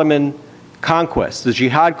expanding Ottoman conquest, the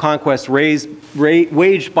jihad conquest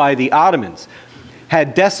waged by the Ottomans,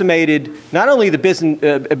 had decimated not only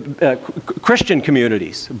the Christian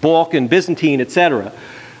communities, Balkan, Byzantine, etc.,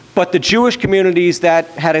 but the Jewish communities that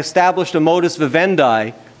had established a modus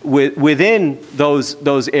vivendi within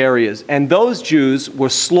those areas. And those Jews were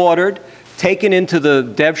slaughtered, taken into the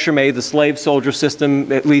Dev Shemay, the slave soldier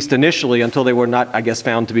system, at least initially, until they were not, I guess,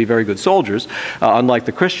 found to be very good soldiers, unlike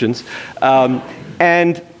the Christians.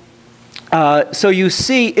 So you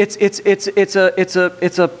see, it's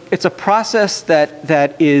a process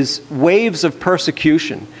that is waves of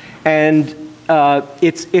persecution, and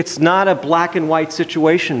it's not a black and white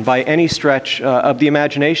situation by any stretch of the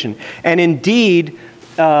imagination. And indeed,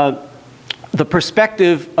 the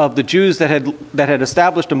perspective of the Jews that had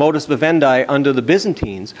established a modus vivendi under the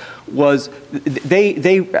Byzantines was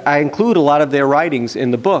I include a lot of their writings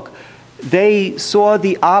in the book. They saw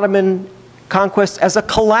the Ottoman conquest as a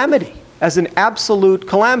calamity, as an absolute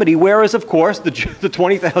calamity, whereas, of course, the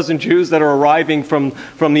 20,000 Jews that are arriving from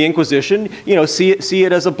the Inquisition, see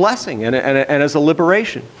it as a blessing and as a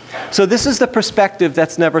liberation. So this is the perspective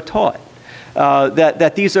that's never taught.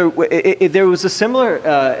 That these are. There was a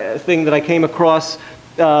similar thing that I came across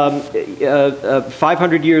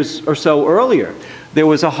 500 years or so earlier. There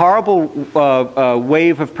was a horrible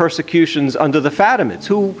wave of persecutions under the Fatimids,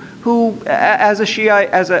 who as a Shiite,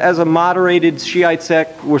 as a moderated Shiite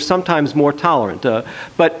sect, were sometimes more tolerant.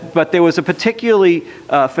 But there was a particularly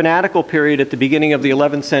fanatical period at the beginning of the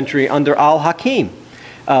 11th century under Al-Hakim.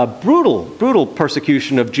 Brutal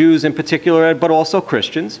persecution of Jews in particular, but also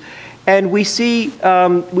Christians. And we see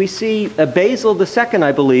Basil II,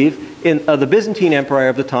 I believe, in the Byzantine Empire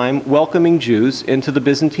of the time, welcoming Jews into the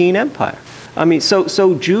Byzantine Empire. I mean,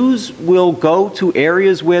 so Jews will go to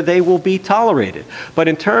areas where they will be tolerated. But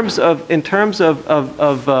in terms of the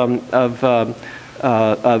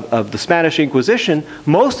Spanish Inquisition,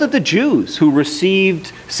 most of the Jews who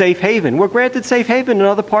received safe haven were granted safe haven in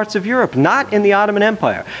other parts of Europe, not in the Ottoman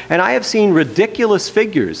Empire. And I have seen ridiculous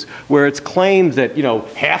figures where it's claimed that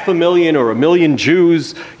 500,000 or 1 million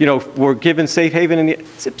Jews were given safe haven.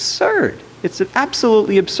 It's absurd. It's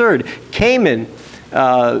absolutely absurd. Kamen,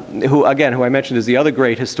 who I mentioned is the other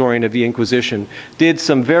great historian of the Inquisition, did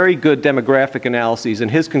some very good demographic analyses, and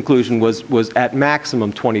his conclusion was at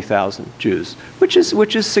maximum 20,000 Jews, which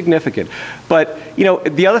is significant. But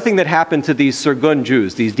the other thing that happened to these Sirgun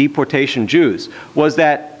Jews, these deportation Jews, was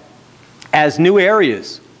that as new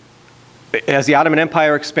areas, as the Ottoman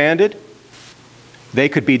Empire expanded, they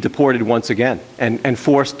could be deported once again and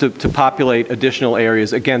forced to populate additional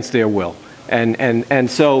areas against their will. And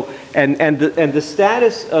the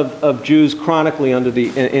status of Jews chronically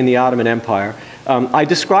in the Ottoman Empire, I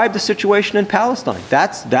described the situation in Palestine.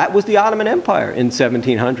 That was the Ottoman Empire in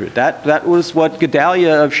 1700. That was what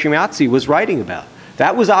Gedalia of Shimatzi was writing about.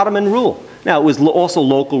 That was Ottoman rule. Now it was also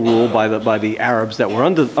local rule by the Arabs that were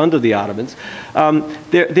under the Ottomans.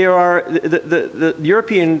 There are the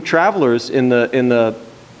European travelers in the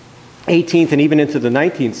 18th and even into the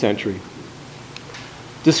 19th century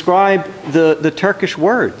describe the Turkish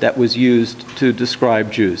word that was used to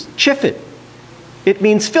describe Jews, chifit. It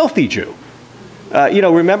means filthy Jew.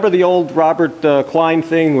 Remember the old Robert Klein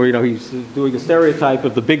thing where he's doing a stereotype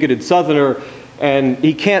of the bigoted Southerner, And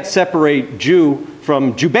he can't separate Jew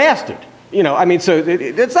from Jew bastard. You know, I mean, so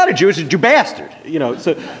it's not a Jew, it's a Jew bastard. You know,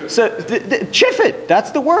 so chifit,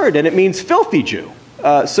 that's the word, and it means filthy Jew.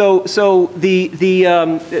 And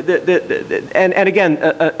again,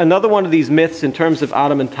 another one of these myths in terms of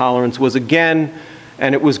Ottoman tolerance was again,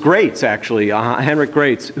 and it was Graetz actually, Henrik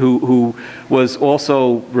Graetz, who was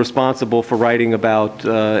also responsible for writing about,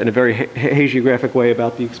 in a very hagiographic way,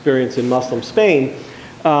 about the experience in Muslim Spain.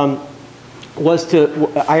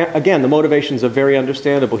 Again, the motivations are very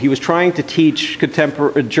understandable. He was trying to teach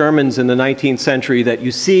contemporary Germans in the 19th century that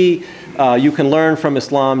you see, you can learn from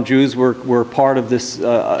Islam. Jews were part of this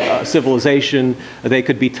civilization. They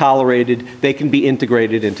could be tolerated. They can be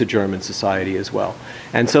integrated into German society as well.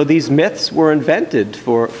 And so these myths were invented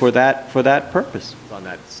for that purpose. On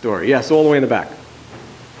that story, yes, all the way in the back.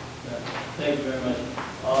 Thank you very much.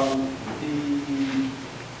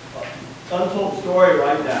 The untold story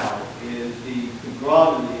right now is the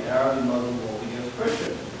pogrom in the Arab and Muslim world against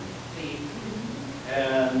Christians.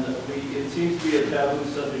 And it seems to be a taboo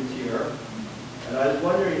subject here. And I was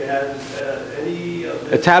wondering, has any of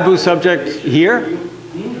this... A taboo subject here?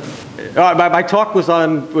 My talk was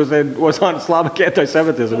on Islamic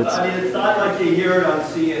anti-Semitism. I mean, it's not like you hear it on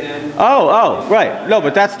CNN. Oh, right. No,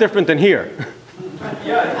 but that's different than here.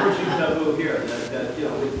 Yeah, Christian taboo here. That you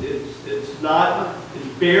know, it's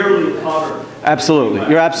barely covered. Absolutely,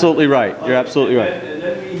 you're absolutely right. You're absolutely right. And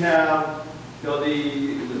then we have, you know,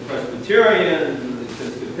 the Presbyterians and the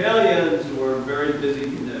Episcopalians who are very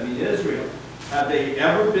busy condemning Israel. Have they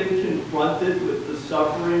ever been confronted with the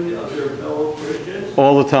suffering of their fellow Christians?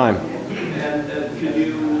 All the time. And can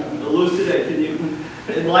you elucidate? Can you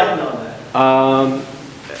enlighten on that?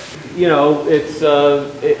 You know,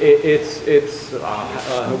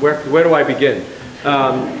 where do I begin?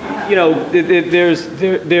 You know, there's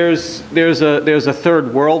a third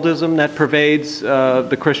worldism that pervades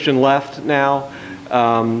the Christian left now.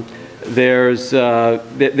 There's the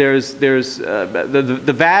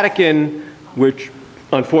Vatican, which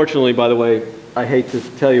unfortunately, by the way, I hate to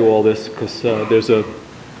tell you all this because there's a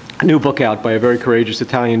new book out by a very courageous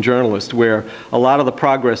Italian journalist where a lot of the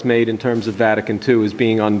progress made in terms of Vatican II is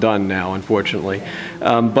being undone now, unfortunately.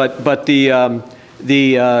 But the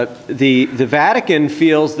Vatican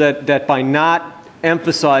feels that by not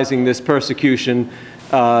emphasizing this persecution,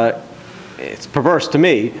 it's perverse to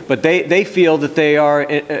me, but they feel that they are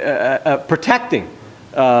protecting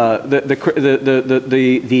the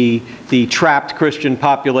trapped Christian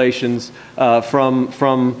populations from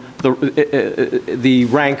the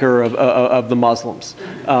rancor of the Muslims.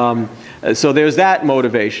 So there's that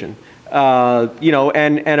motivation. You know,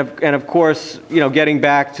 and of course, you know, getting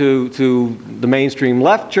back to the mainstream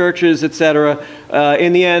left churches, etc.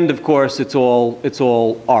 In the end, of course, it's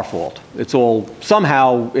all our fault.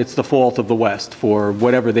 Somehow it's the fault of the West for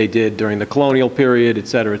whatever they did during the colonial period,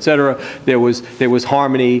 etc., etc. There was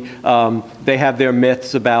harmony. They have their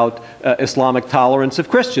myths about Islamic tolerance of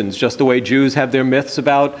Christians, just the way Jews have their myths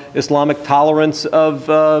about Islamic tolerance of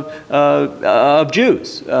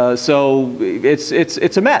Jews. So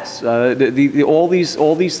it's a mess. All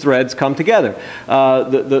these threads come together.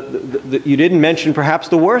 You didn't mention perhaps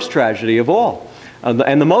the worst tragedy of all,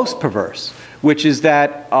 and the most perverse, which is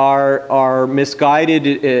that our misguided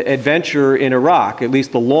adventure in Iraq, at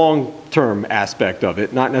least the long-term aspect of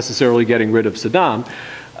it, not necessarily getting rid of Saddam,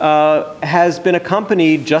 has been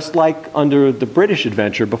accompanied, just like under the British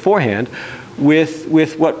adventure beforehand, with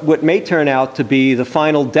what may turn out to be the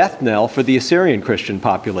final death knell for the Assyrian Christian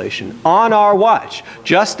population on our watch,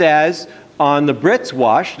 just as on the Brits'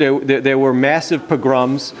 watch, there were massive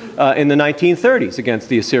pogroms in the 1930s against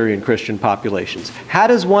the Assyrian Christian populations. How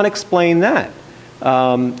does one explain that?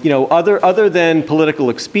 You know, other than political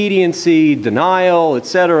expediency, denial,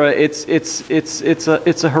 etc.,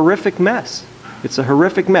 it's a horrific mess. It's a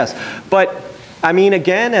horrific mess. But I mean,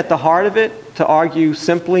 again, at the heart of it, to argue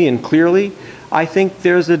simply and clearly, I think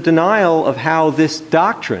there's a denial of how this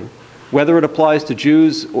doctrine, whether it applies to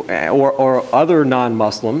Jews or other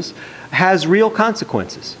non-Muslims, has real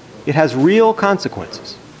consequences. It has real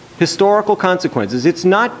consequences, historical consequences. It's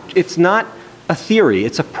not a theory,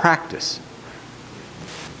 it's a practice.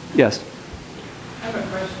 Yes? I have a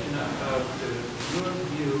question about your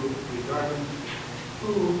view regarding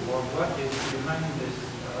who or what is behind this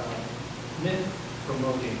myth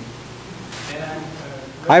promoting. And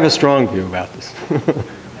I have a strong view about this.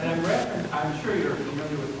 and I'm sure you're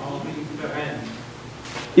familiar with Henri Perrin.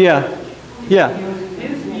 Yeah, yeah.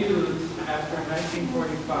 His views after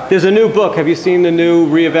 1945. There's a new book. Have you seen the new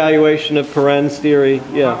reevaluation of Perrin's theory?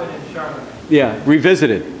 Yeah. Yeah,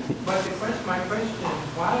 revisited. But my question is,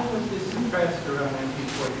 why was this suppressed around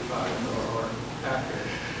 1945?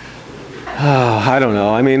 I don't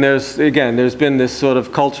know. I mean, there's been this sort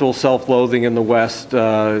of cultural self-loathing in the West,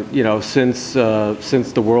 you know, since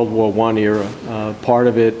the World War I era. Part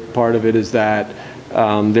of it is that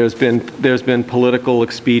there's been political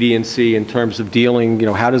expediency in terms of dealing. You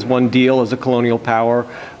know, how does one deal as a colonial power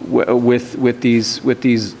with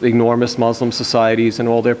these enormous Muslim societies and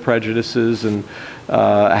all their prejudices, and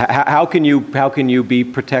how can you be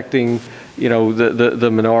protecting, you know, the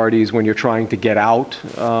minorities when you're trying to get out?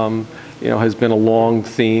 You know, has been a long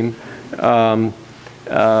theme. You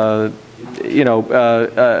know,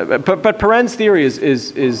 but Perren's theory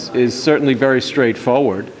is certainly very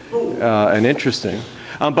straightforward and interesting.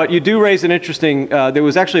 But you do raise an interesting, there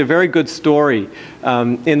was actually a very good story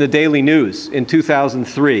in the Daily News in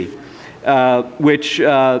 2003, which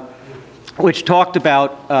talked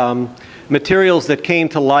about materials that came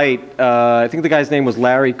to light. I think the guy's name was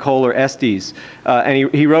Larry Kohler Estes,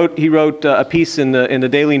 and he wrote a piece in the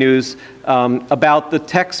Daily News about the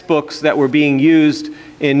textbooks that were being used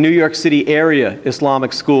in New York City area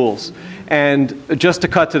Islamic schools. And just to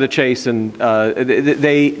cut to the chase, and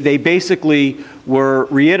they basically were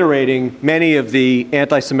reiterating many of the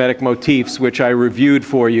anti-Semitic motifs which I reviewed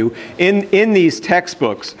for you in these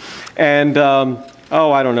textbooks. And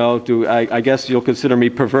oh, I don't know, I guess you'll consider me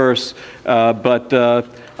perverse, but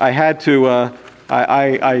I had to, you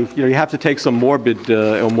know, you have to take some morbid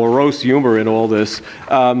or morose humor in all this.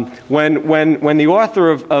 When the author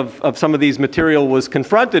of some of these material was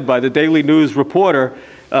confronted by the Daily News reporter,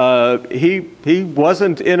 he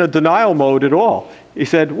wasn't in a denial mode at all. He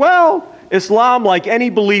said, well, Islam, like any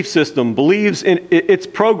belief system, believes in its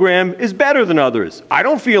program is better than others. I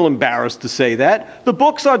don't feel embarrassed to say that. The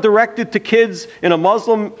books are directed to kids in a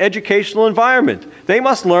Muslim educational environment. They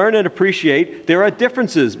must learn and appreciate there are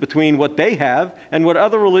differences between what they have and what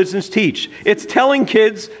other religions teach. It's telling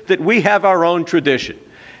kids that we have our own tradition.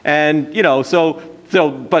 And, you know,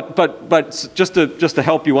 but just to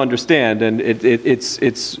help you understand, and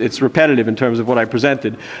it's repetitive in terms of what I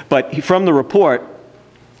presented, but from the report,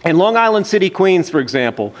 in Long Island City, Queens, for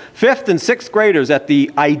example, 5th and 6th graders at the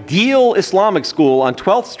Ideal Islamic School on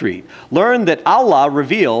 12th Street learned that Allah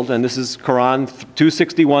revealed, and this is Quran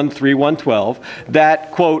 261, 3, 112, that,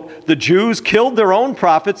 quote, the Jews killed their own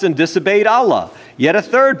prophets and disobeyed Allah. Yet a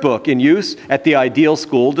third book in use at the Ideal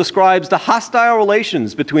School describes the hostile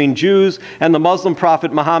relations between Jews and the Muslim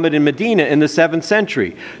prophet Muhammad in Medina in the 7th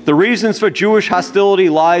century. The reasons for Jewish hostility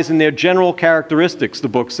lies in their general characteristics, the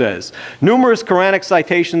book says. Numerous Quranic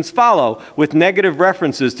citations follow with negative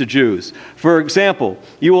references to Jews. For example,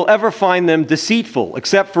 you will ever find them deceitful,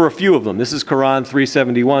 except for a few of them. This is Quran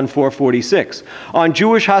 371, 446. On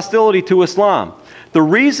Jewish hostility to Islam. The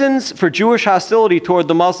reasons for Jewish hostility toward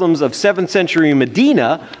the Muslims of 7th century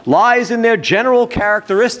Medina lies in their general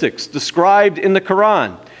characteristics described in the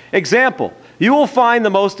Quran. Example, you will find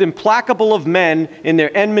the most implacable of men in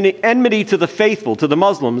their enmity to the faithful, to the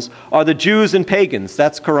Muslims, are the Jews and pagans.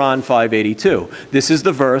 That's Quran 582. This is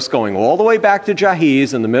the verse going all the way back to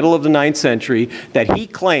Jahiz in the middle of the 9th century that he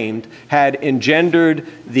claimed had engendered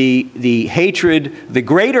the hatred, the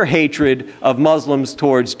greater hatred of Muslims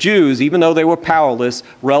towards Jews, even though they were powerless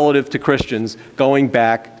relative to Christians, going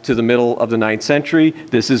back to the middle of the 9th century.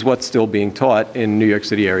 This is what's still being taught in New York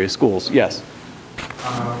City area schools. Yes?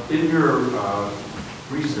 In your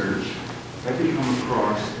research, have you come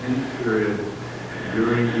across any period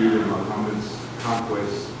during either Muhammad's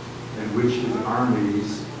conquest in which his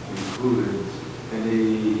armies included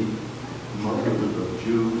any multitude of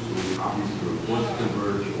Jews who obviously were forced to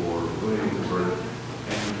convert or willing to convert,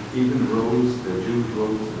 and even the Jews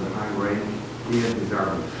rose to the high rank, he and his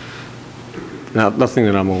army? No, nothing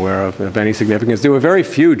that I'm aware of any significance. There were very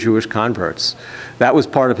few Jewish converts. That was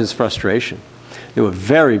part of his frustration. There were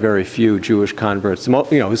very, very few Jewish converts.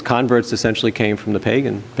 You know, his converts essentially came from the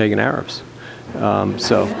pagan Arabs. From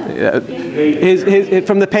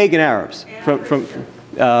the pagan Arabs.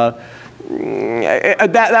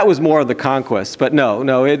 That was more of the conquest. But no,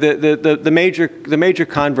 the major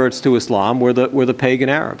converts to Islam were the pagan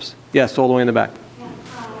Arabs. Yes, all the way in the back.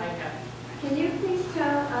 Can you please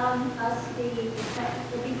tell us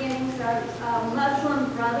the beginnings of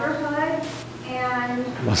Muslim Brotherhood and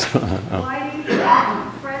why do you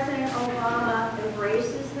think President Obama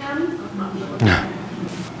embraces them?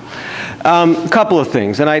 A couple of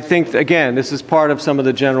things, and I think, again, this is part of some of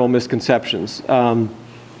the general misconceptions.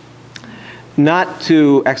 Not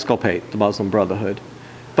to exculpate the Muslim Brotherhood,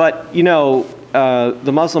 but, you know,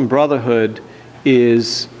 the Muslim Brotherhood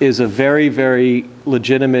is a very, very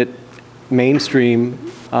legitimate mainstream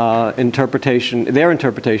interpretation. Their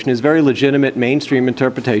interpretation is very legitimate mainstream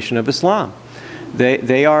interpretation of Islam.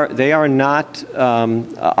 They are not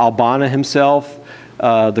Al-Banna himself,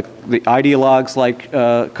 the ideologues like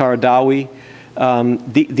Qaradawi.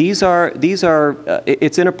 These are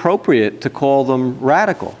it's inappropriate to call them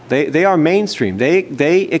radical. They are mainstream.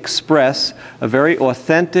 They express a very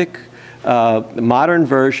authentic modern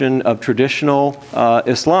version of traditional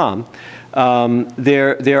Islam.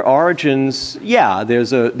 Their origins, yeah,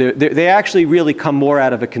 they actually really come more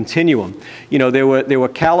out of a continuum. You know, there were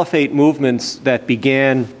caliphate movements that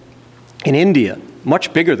began in India,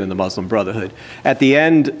 much bigger than the Muslim Brotherhood, at the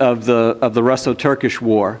end of the Russo-Turkish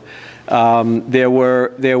War. There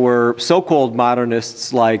were so-called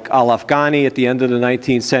modernists like Al-Afghani at the end of the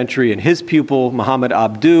 19th century and his pupil Muhammad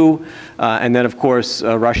Abdu, and then of course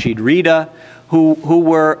Rashid Rida, who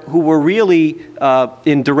were really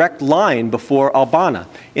in direct line before Al-Banna.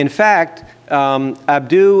 In fact,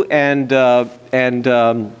 Abdu and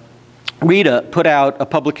Rida put out a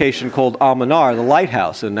publication called Al-Manar, The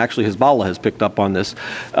Lighthouse, and actually Hezbollah has picked up on this.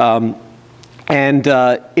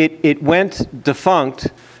 It went defunct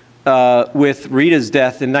with Rida's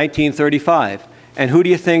death in 1935. And who do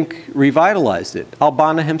you think revitalized it?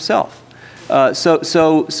 Al-Banna himself. So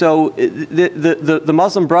the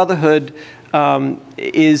Muslim Brotherhood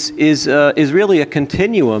is really a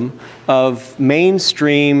continuum of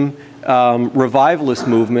mainstream revivalist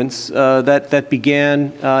movements that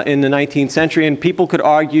began in the 19th century, and people could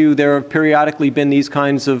argue there have periodically been these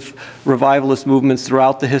kinds of revivalist movements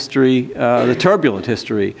throughout the history, the turbulent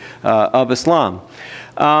history of Islam.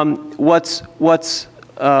 What's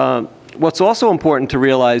also important to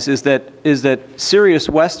realize is that serious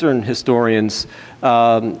Western historians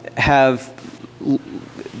have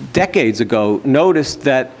decades ago noticed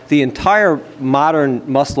that the entire modern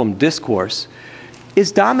Muslim discourse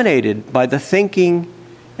is dominated by the thinking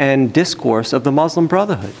and discourse of the Muslim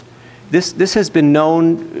Brotherhood. This has been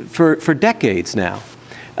known for decades now.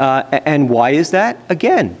 And why is that?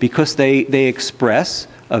 Again, because they express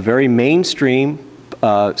a very mainstream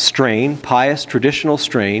strain, pious, traditional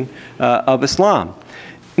strain of Islam.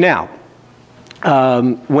 Now,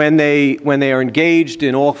 when they are engaged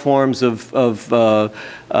in all forms of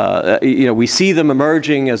we see them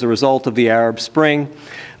emerging as a result of the Arab Spring.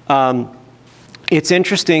 It's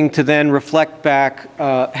interesting to then reflect back,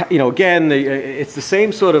 again, it's the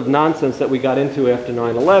same sort of nonsense that we got into after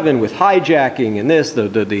 9/11 with hijacking and this,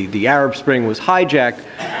 the Arab Spring was hijacked.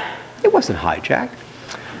 It wasn't hijacked.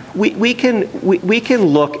 We can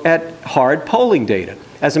look at hard polling data.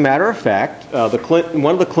 As a matter of fact,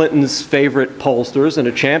 one of the Clintons' favorite pollsters and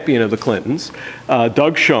a champion of the Clintons,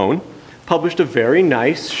 Doug Schoen, published a very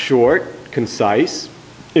nice, short, concise,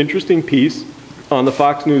 interesting piece on the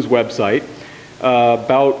Fox News website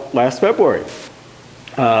about last February.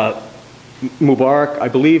 Mubarak, I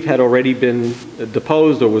believe, had already been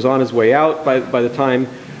deposed or was on his way out by the time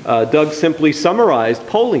Doug simply summarized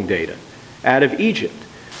polling data out of Egypt.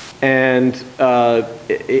 And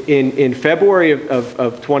in February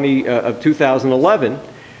of 2011,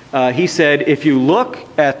 he said, if you look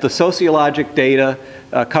at the sociologic data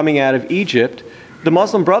coming out of Egypt, the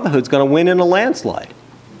Muslim Brotherhood's going to win in a landslide.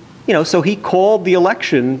 So he called the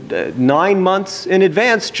election 9 months in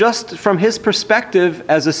advance just from his perspective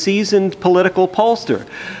as a seasoned political pollster.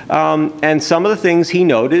 And some of the things he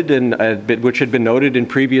noted, and which had been noted in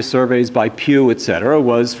previous surveys by Pew, et cetera,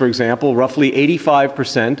 was, for example, roughly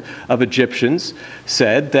 85% of Egyptians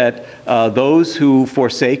said that those who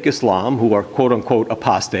forsake Islam, who are quote-unquote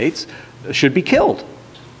apostates, should be killed.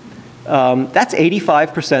 That's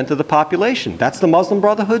 85% of the population. That's the Muslim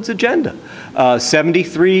Brotherhood's agenda.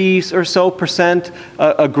 73 or so percent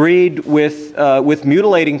agreed with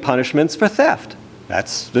mutilating punishments for theft.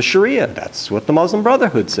 That's the Sharia. That's what the Muslim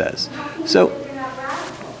Brotherhood says. So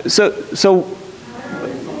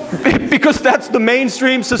because that's the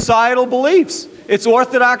mainstream societal beliefs. It's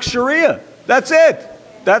Orthodox Sharia. That's it.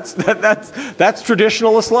 That's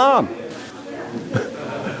traditional Islam.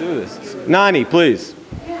 Do this. Nani, please.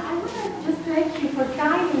 Thank you for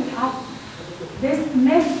guiding up this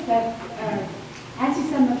myth that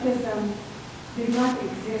anti-Semitism did not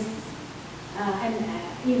exist,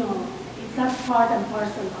 it's not part and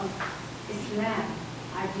parcel of Islam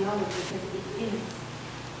ideology, because it is.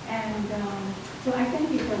 And so I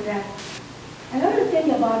thank you for that. Another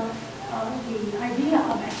thing about the idea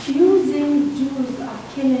of accusing Jews of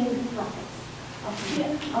killing prophets, of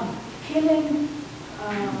killing,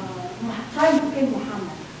 trying to kill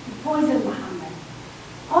Muhammad, poison Muhammad.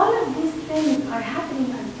 All of these things are happening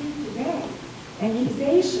until today.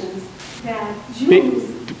 Accusations that Jews...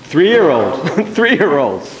 3-year-olds.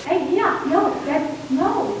 3-year-olds.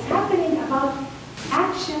 No, it's happening about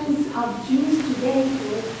actions of Jews today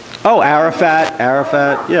Oh, Arafat,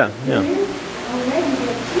 yeah, yeah.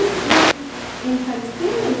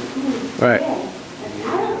 Right.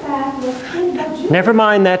 Never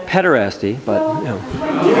mind that pederasty, but you know.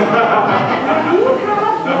 When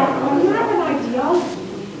you have an ideology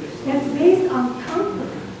that's based on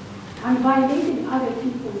conquering and violating other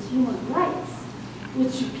people's human rights,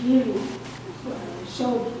 which you clearly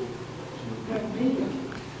showed very brilliantly.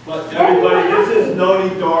 But everybody, this is Noni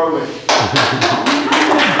Darwish.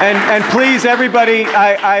 And please, everybody,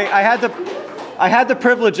 I had the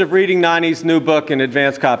privilege of reading Nani's new book in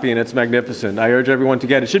advance copy, and it's magnificent. I urge everyone to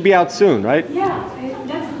get it. It should be out soon, right? Yeah,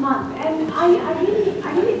 next month. And I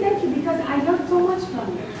really thank you because I learned so much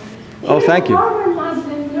from you. Oh, thank you. Former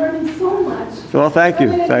Muslim learning so much. Well, thank you.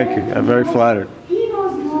 Thank you. I'm very flattered. He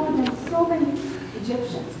knows more than so many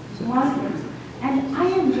Egyptians, Muslims. And I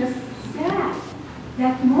am just sad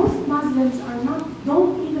that most Muslims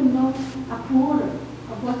don't even know a quarter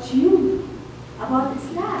of what you know about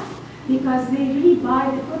Islam, because they really buy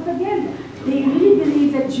the propaganda. They really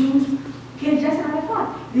believe that Jews killed Yasser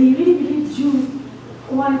Arafat. They really believe Jews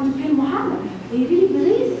wanted to kill Muhammad. They really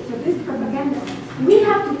believe it. So this propaganda, we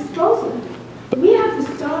have to expose it. We have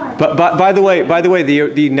to start. But by the way,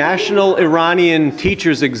 the National Iranian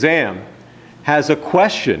Teachers Exam has a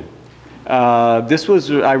question.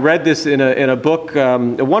 I read this in a book, a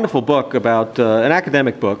wonderful book about, an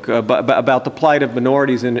academic book about the plight of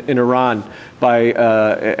minorities in Iran by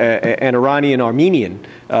an Iranian Armenian,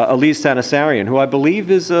 Elise Sanasarian, who I believe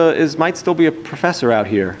might still be a professor out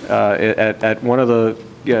here at one of the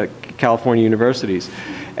California universities.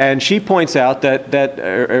 And she points out that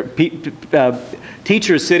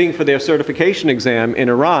teachers sitting for their certification exam in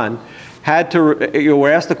Iran were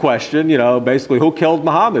asked the question, basically, who killed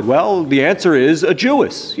Muhammad? Well, the answer is a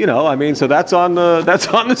Jewess, I mean, so that's on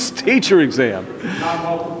the teacher exam. Not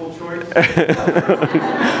multiple choice.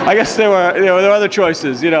 I guess there were other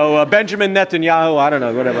choices, Benjamin Netanyahu, I don't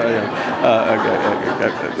know, whatever.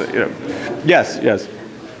 Yes.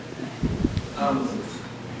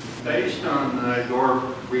 Based on your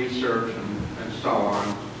research and so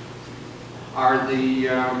on, are the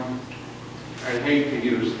I hate to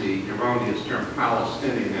use the erroneous term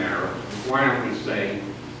Palestinian Arabs. Why don't we say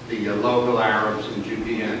the local Arabs in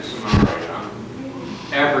Judea and Samaria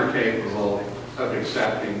ever capable of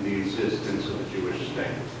accepting the existence of a Jewish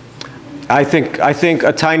state? I think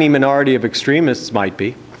a tiny minority of extremists might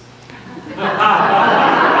be.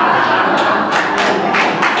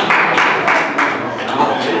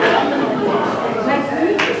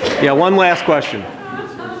 Yeah, one last question.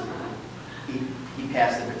 He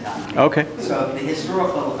passed the baton. Okay. So the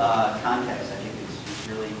historical context, I think, is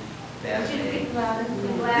really fascinating.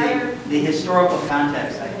 The historical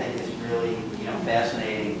context, I think, is really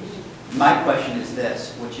fascinating. My question is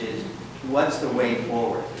this, which is, what's the way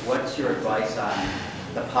forward? What's your advice on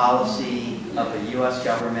the policy of the U.S.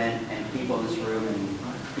 government and people in this room and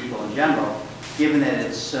people in general, given that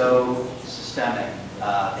it's so systemic,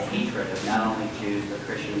 the hatred of not only Jews but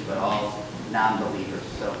Christians, but all non-believers?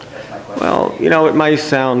 So that's my question. Well, it might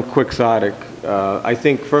sound quixotic. I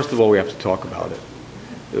think, first of all, we have to talk about it.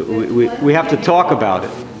 We have to talk about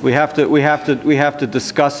it. We have to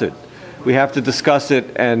discuss it. We have to discuss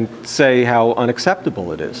it and say how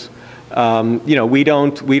unacceptable it is. We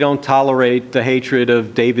don't tolerate the hatred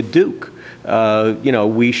of David Duke.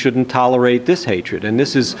 We shouldn't tolerate this hatred, and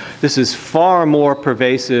this is far more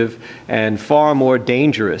pervasive and far more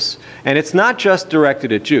dangerous. And it's not just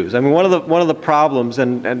directed at Jews. I mean, one of the problems,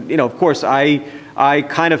 and of course, I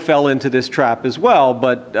kind of fell into this trap as well,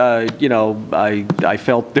 but I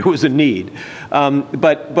felt there was a need.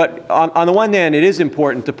 But on the one hand, it is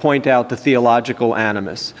important to point out the theological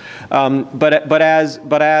animus. But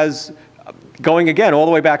as going again all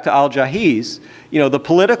the way back to Al-Jahiz, the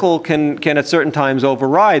political can at certain times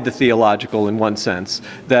override the theological in one sense.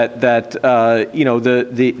 So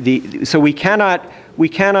we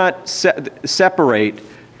cannot separate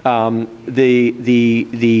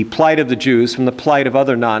the plight of the Jews from the plight of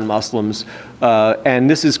other non-Muslims, and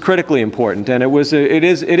this is critically important. And it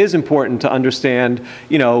is important to understand,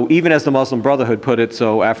 even as the Muslim Brotherhood put it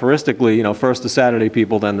so aphoristically, first the Saturday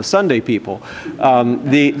people, then the Sunday people.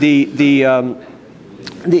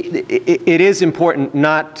 It is important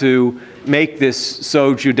not to make this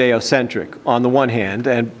so Judeo-centric on the one hand,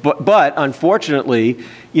 but unfortunately,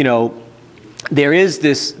 there is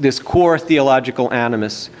this core theological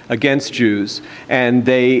animus against Jews, and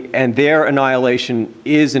their annihilation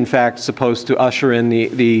is in fact supposed to usher in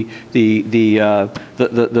the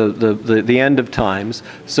end of times.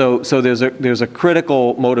 So there's a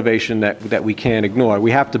critical motivation that we can't ignore.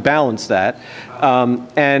 We have to balance that,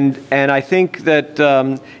 and I think that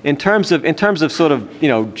in terms of sort of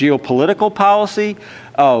geopolitical policy.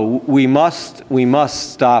 Oh, we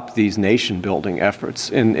must stop these nation-building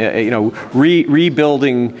efforts in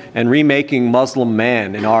rebuilding and remaking Muslim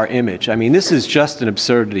man in our image. I mean, this is just an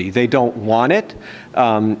absurdity. They don't want it.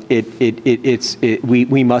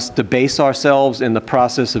 We must debase ourselves in the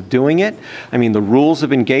process of doing it. I mean, the rules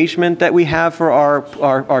of engagement that we have for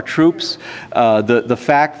our troops, the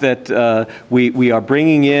fact that we are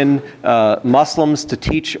bringing in Muslims to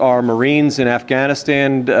teach our Marines in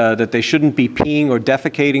Afghanistan that they shouldn't be peeing or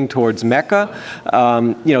defecating towards Mecca.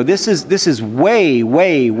 This is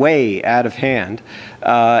way out of hand.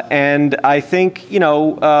 And I think,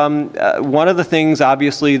 one of the things,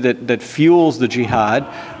 obviously, that fuels the jihad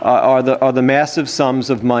are the massive sums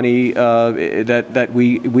of money that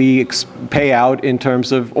we pay out in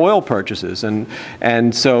terms of oil purchases,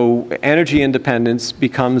 and so energy independence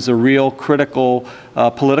becomes a real critical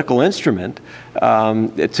political instrument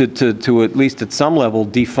to at least at some level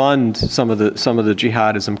defund some of the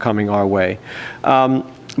jihadism coming our way.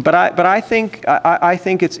 But I think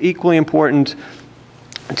it's equally important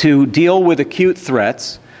to deal with acute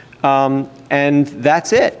threats, and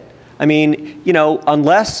that's it. I mean,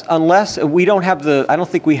 unless we don't have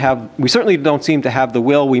we certainly don't seem to have the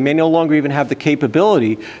will, we may no longer even have the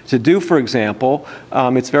capability to do, for example,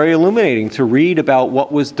 it's very illuminating to read about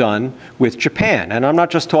what was done with Japan. And I'm not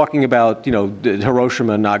just talking about,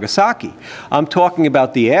 Hiroshima and Nagasaki. I'm talking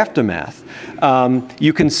about the aftermath.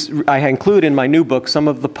 I include in my new book some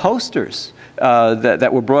of the posters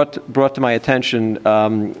that were brought to my attention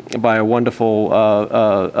by a wonderful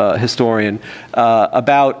historian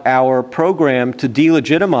about our program to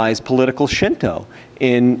delegitimize political Shinto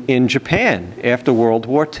in Japan after World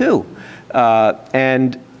War II,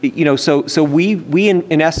 and so we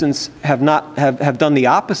in essence have done the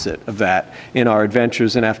opposite of that in our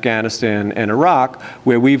adventures in Afghanistan and Iraq,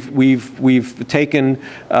 where we've taken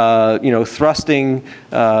thrusting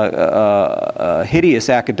hideous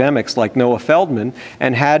academics like Noah Feldman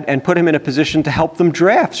and put him in a position to help them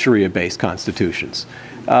draft Sharia-based constitutions.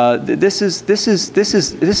 This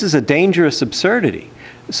is a dangerous absurdity.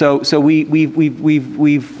 So we've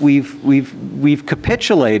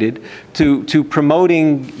capitulated to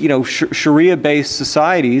promoting Sharia-based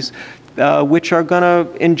societies which are going to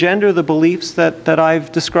engender the beliefs that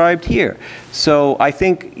I've described here. So I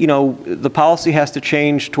think the policy has to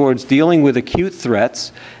change towards dealing with acute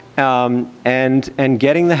threats and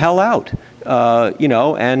getting the hell out.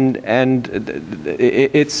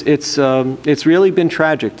 It's really been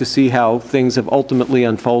tragic to see how things have ultimately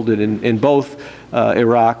unfolded in both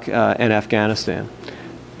Iraq and Afghanistan.